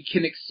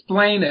can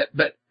explain it,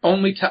 but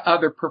only to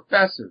other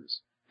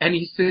professors. And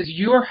he says,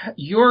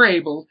 you're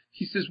able,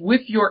 he says,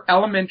 with your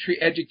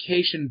elementary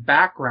education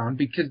background,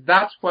 because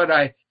that's what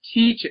I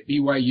teach at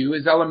BYU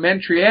is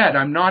elementary ed.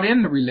 I'm not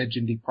in the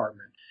religion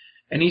department.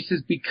 And he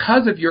says,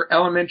 because of your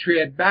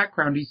elementary ed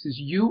background, he says,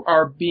 you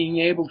are being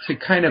able to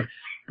kind of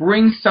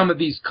bring some of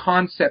these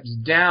concepts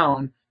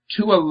down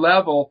to a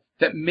level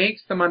that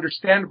makes them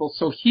understandable.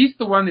 So he's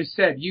the one who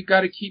said, you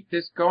got to keep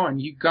this going.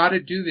 You got to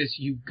do this.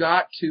 You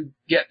got to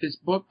get this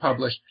book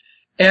published.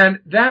 And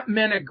that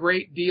meant a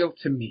great deal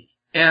to me.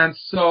 And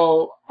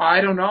so,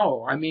 I don't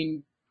know. I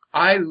mean,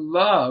 I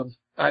love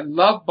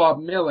Bob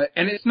Millett.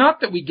 And it's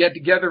not that we get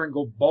together and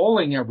go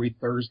bowling every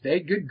Thursday.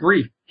 Good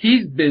grief.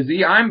 He's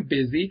busy. I'm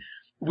busy.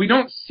 We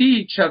don't see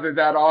each other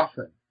that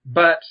often.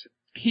 But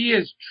he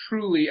is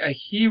truly a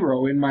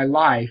hero in my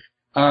life,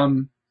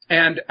 and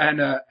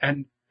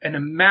a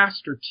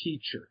master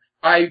teacher.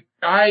 I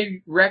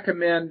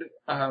recommend,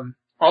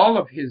 all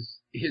of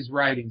his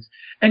writings.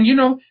 And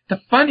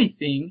the funny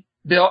thing,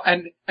 Bill,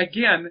 and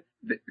again,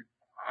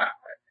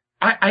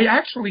 I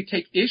actually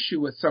take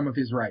issue with some of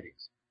his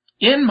writings.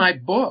 In my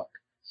book,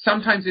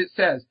 sometimes it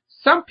says,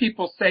 some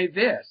people say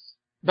this,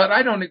 but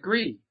I don't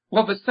agree.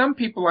 Well, the some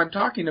people I'm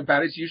talking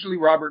about is usually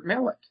Robert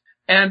Millett.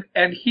 And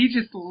he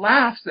just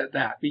laughs at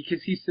that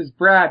because he says,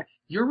 Brad,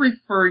 you're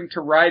referring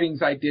to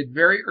writings I did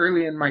very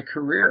early in my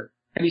career.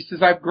 And he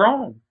says, I've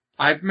grown.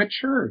 I've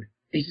matured.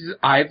 He says,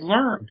 I've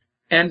learned.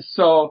 And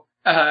so,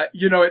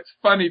 it's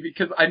funny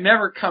because I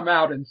never come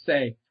out and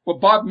say, well,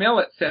 Bob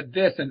Millett said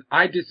this and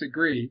I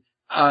disagree.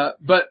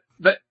 But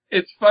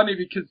it's funny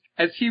because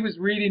as he was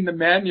reading the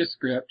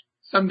manuscript,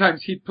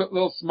 sometimes he'd put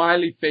little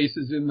smiley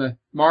faces in the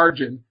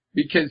margin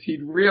because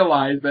he'd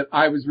realized that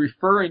I was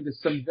referring to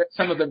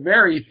some of the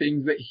very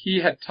things that he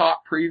had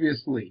taught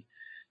previously.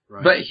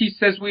 Right. But he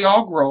says we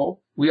all grow,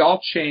 we all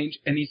change,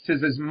 and he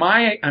says as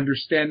my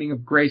understanding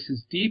of grace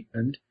is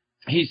deepened,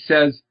 he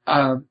says,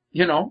 I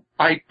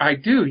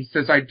do. He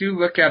says I do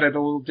look at it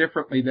a little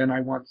differently than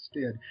I once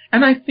did.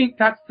 And I think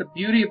that's the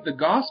beauty of the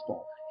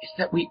gospel, is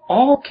that we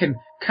all can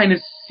kind of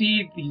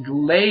see these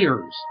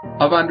layers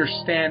of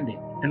understanding,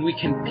 and we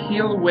can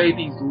peel away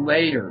these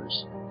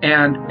layers,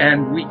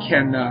 and we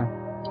can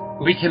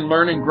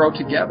learn and grow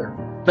together.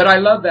 But I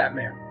love that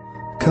man.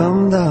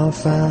 Come thou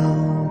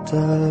fount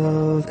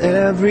of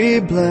every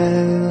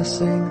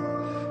blessing,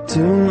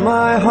 tune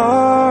my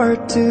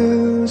heart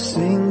to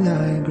sing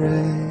thy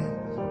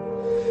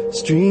grace.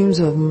 Streams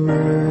of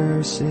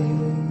mercy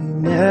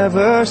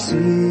never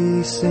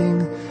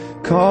ceasing,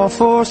 call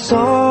for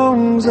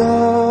songs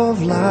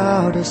of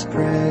loudest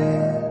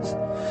praise.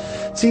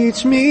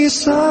 Teach me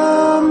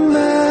some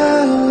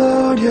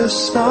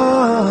melodious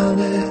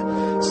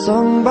sonnet,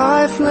 sung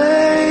by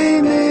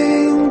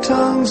flaming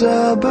tongues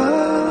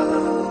above.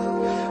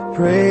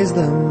 Praise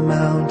the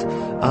mount,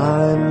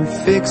 I'm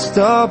fixed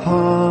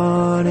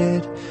upon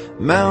it,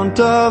 mount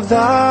of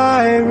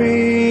thy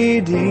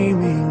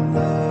redeeming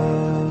love.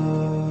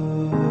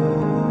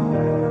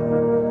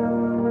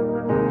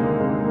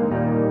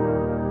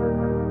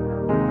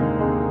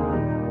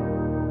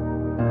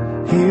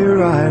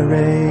 Here I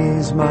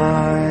raise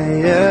my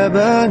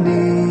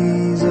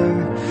Ebenezer,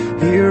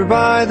 here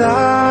by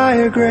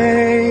thy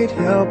great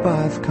help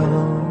I've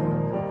come,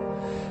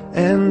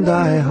 and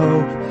I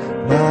hope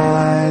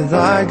by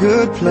thy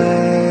good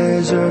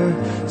pleasure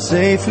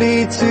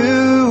safely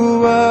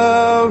to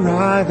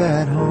arrive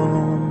at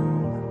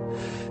home.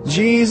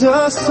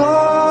 Jesus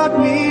sought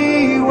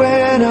me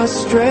when a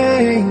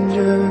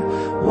stranger,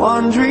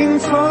 wandering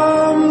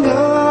from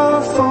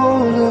the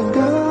fold of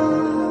God.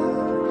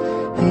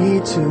 He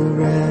to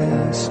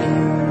rescue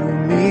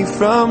me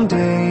from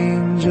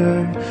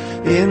danger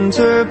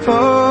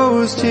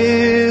interposed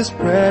his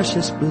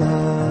precious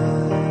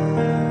blood.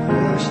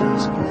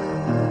 Precious blood.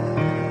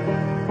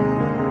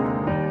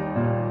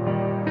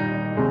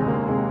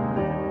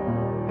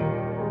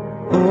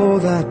 Oh,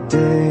 that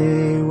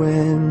day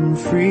when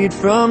freed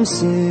from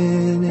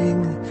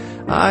sinning,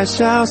 I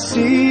shall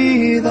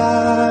see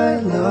thy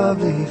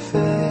lovely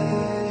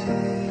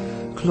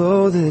face.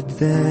 Clothed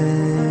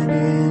then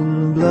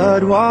in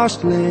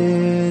blood-washed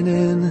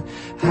linen,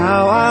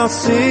 how I'll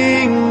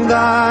sing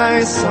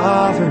thy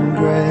sovereign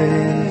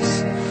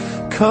grace.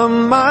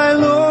 Come, my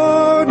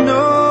Lord,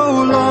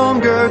 no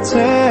longer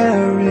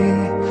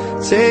tarry,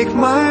 take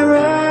my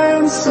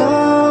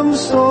ransom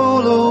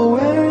soul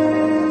away.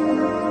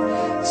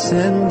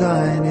 Send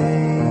thine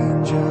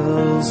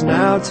angels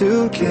now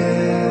to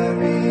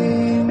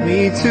carry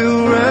me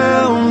to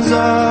realms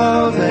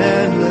of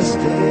endless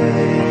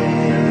day.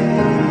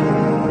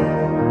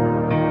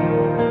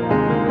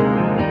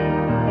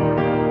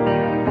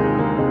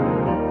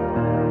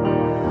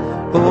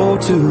 Oh,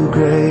 to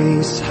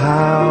grace,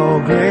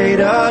 how great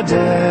a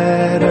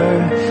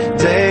debtor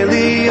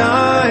daily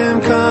I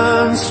am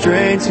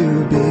constrained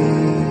to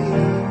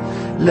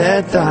be.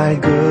 Let thy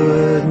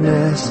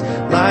goodness,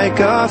 like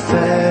a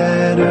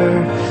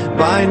fetter,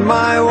 bind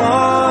my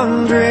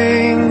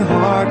wandering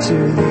heart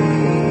to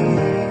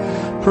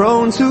thee.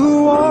 Prone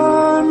to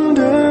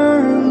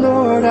wander,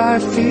 Lord, I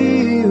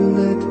feel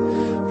it.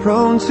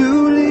 Prone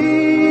to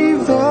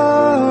leave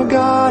the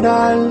God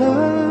I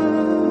love.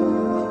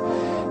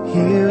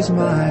 Here's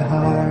my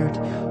heart,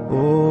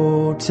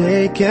 oh,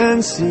 take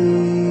and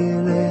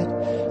seal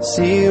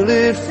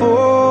it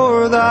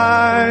for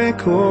thy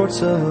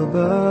courts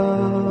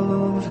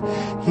above.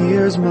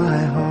 Here's my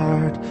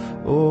heart,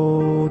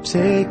 oh,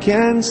 take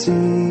and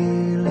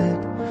seal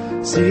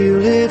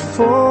it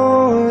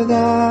for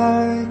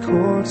thy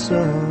courts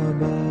above.